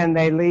away and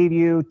they leave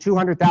you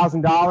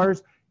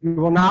 $200,000, you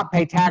will not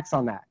pay tax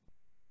on that.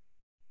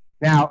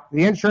 Now,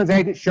 the insurance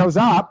agent shows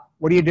up.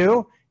 What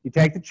do? You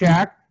take the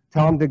check,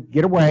 tell him to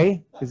get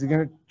away because he's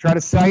going to try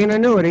to sell you an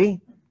annuity.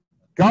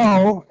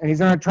 Go, and he's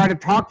going to try to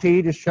talk to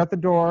you. Just shut the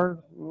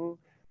door,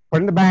 put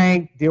it in the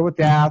bank, deal with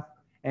death,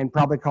 and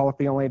probably call a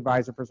fee-only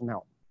advisor for some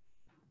help.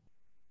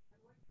 I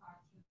would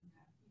caution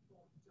that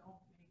people don't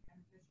make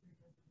beneficiary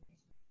reservations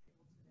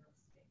payable to their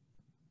estate,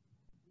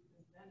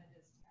 because then it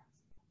is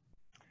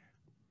taxable.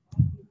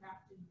 You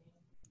have to name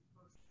the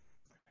person.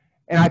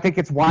 And I think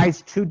it's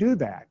wise to do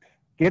that.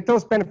 Get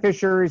those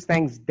beneficiaries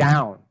things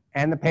down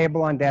and the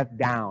payable on death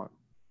down.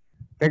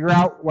 Figure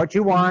out what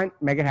you want,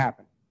 make it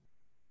happen.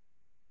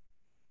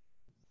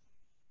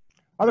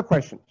 Other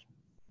questions?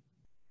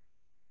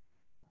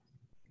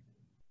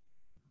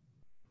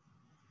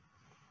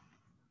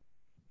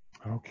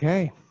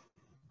 Okay.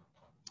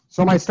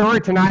 So my story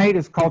tonight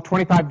is called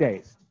 25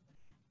 Days.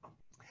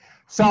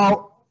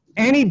 So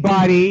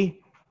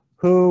anybody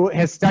who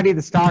has studied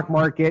the stock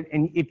market,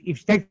 and if you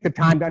take the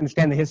time to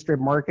understand the history of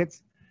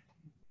markets,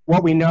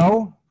 what we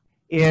know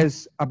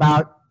is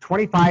about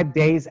 25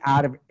 days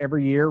out of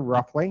every year,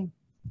 roughly,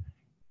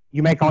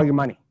 you make all your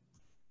money.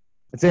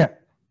 That's it.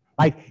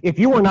 Like, if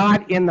you were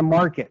not in the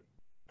market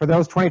for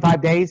those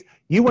 25 days,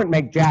 you wouldn't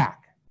make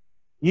jack.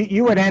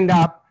 You would end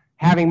up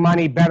having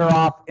money better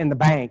off in the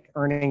bank,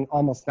 earning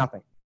almost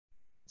nothing.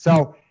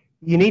 So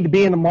you need to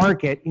be in the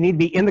market. You need to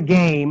be in the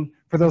game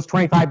for those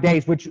 25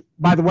 days, which,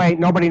 by the way,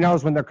 nobody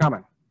knows when they're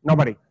coming.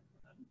 Nobody.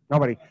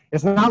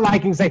 It's not like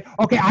you can say,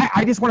 okay,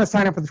 I just want to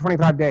sign up for the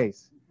 25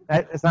 days.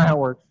 That's not how it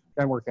works. It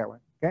doesn't work that way,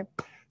 okay?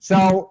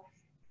 So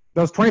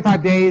those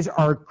 25 days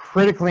are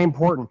critically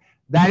important.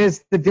 That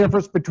is the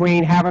difference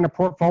between having a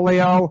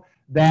portfolio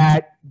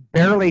that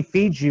barely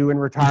feeds you in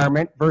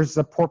retirement versus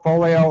a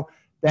portfolio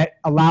that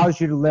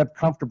allows you to live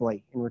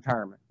comfortably in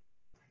retirement.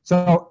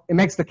 So it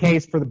makes the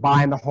case for the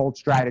buy and the hold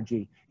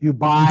strategy. You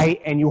buy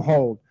and you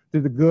hold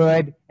through the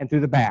good and through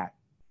the bad.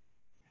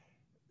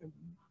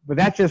 But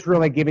that's just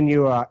really giving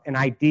you an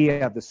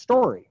idea of the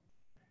story.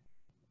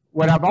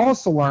 What I've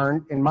also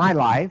learned in my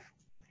life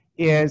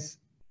is,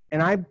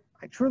 and I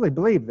truly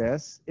believe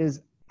this,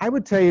 is I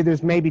would tell you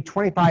there's maybe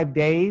 25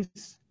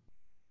 days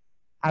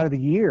out of the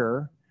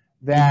year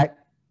that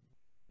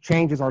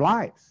changes our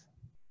lives.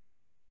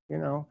 You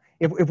know,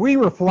 if we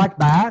reflect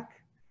back,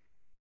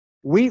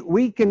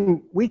 we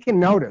can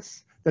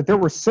notice that there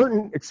were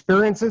certain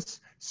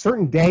experiences,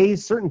 certain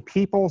days, certain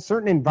people,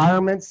 certain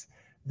environments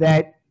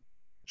that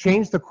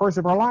changed the course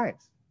of our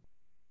lives.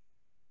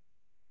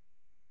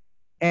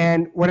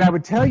 And what I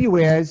would tell you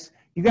is,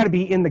 you got to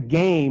be in the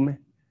game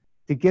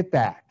to get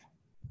that.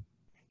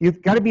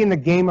 You've got to be in the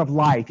game of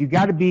life. You've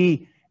got to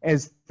be,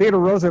 as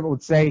Theodore Roosevelt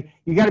would say,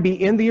 you got to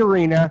be in the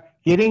arena,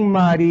 getting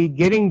muddy,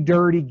 getting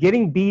dirty,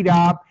 getting beat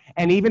up,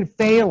 and even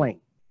failing.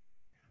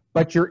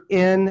 But you're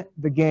in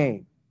the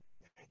game.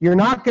 You're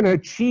not going to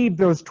achieve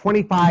those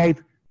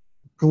 25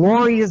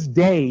 glorious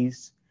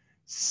days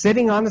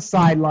sitting on the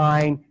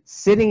sideline,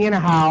 sitting in a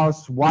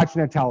house,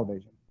 watching a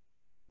television.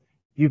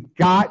 You've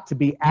got to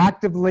be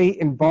actively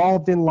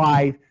involved in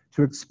life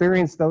to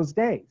experience those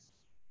days.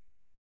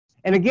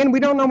 And again, we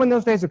don't know when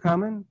those days are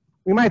coming.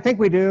 We might think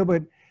we do,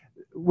 but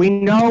we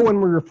know when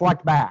we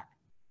reflect back.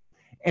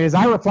 And as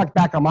I reflect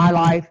back on my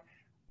life,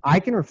 I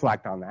can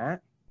reflect on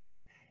that.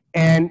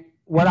 And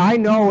what I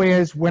know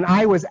is, when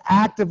I was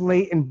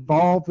actively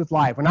involved with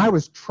life, when I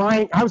was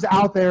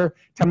out there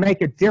to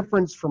make a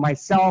difference for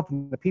myself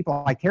and the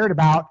people I cared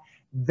about,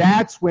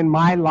 that's when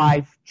my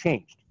life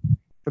changed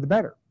for the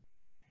better.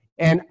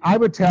 And I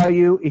would tell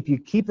you, if you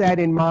keep that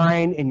in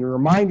mind and you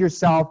remind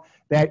yourself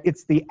that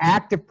it's the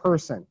active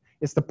person,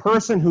 it's the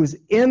person who's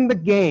in the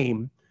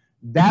game,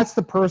 that's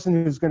the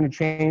person who's going to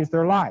change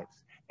their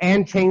lives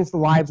and change the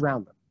lives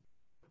around them.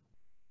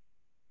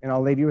 And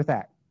I'll leave you with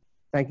that.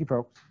 Thank you,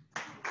 folks.